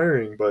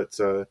transpiring. But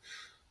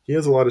he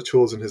has a lot of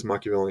tools in his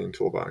Machiavellian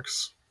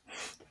toolbox.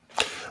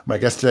 My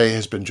guest today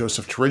has been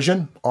Joseph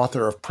Turidzian,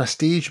 author of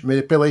Prestige,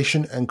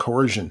 Manipulation, and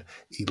Coercion,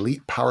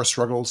 Elite Power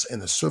Struggles in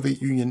the Soviet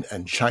Union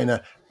and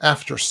China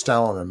After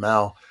Stalin and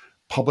Mao,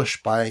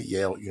 published by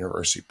Yale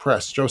University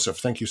Press. Joseph,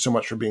 thank you so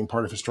much for being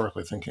part of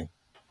Historically Thinking.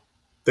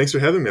 Thanks for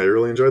having me. I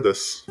really enjoyed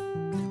this.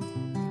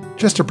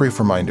 Just a brief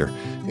reminder,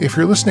 if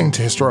you're listening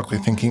to Historically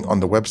Thinking on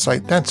the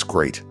website, that's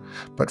great.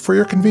 But for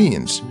your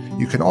convenience,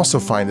 you can also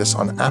find us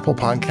on Apple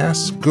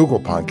Podcasts, Google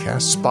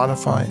Podcasts,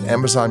 Spotify,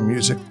 Amazon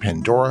Music,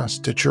 Pandora,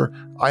 Stitcher,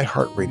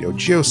 iHeartRadio,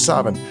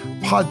 JioSaavn,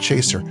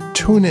 Podchaser,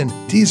 TuneIn,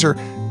 Deezer,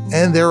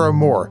 and there are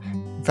more.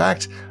 In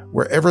fact,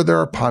 wherever there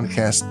are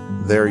podcasts,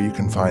 there you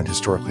can find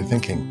Historically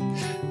Thinking.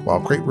 While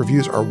great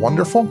reviews are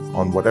wonderful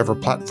on whatever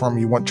platform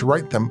you want to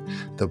write them,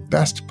 the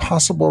best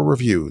possible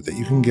review that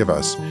you can give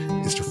us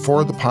is to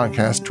forward the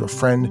podcast to a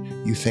friend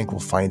you think will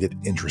find it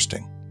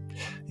interesting.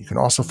 You can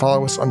also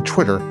follow us on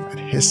Twitter at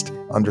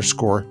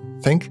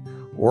hist_think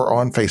or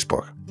on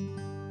Facebook.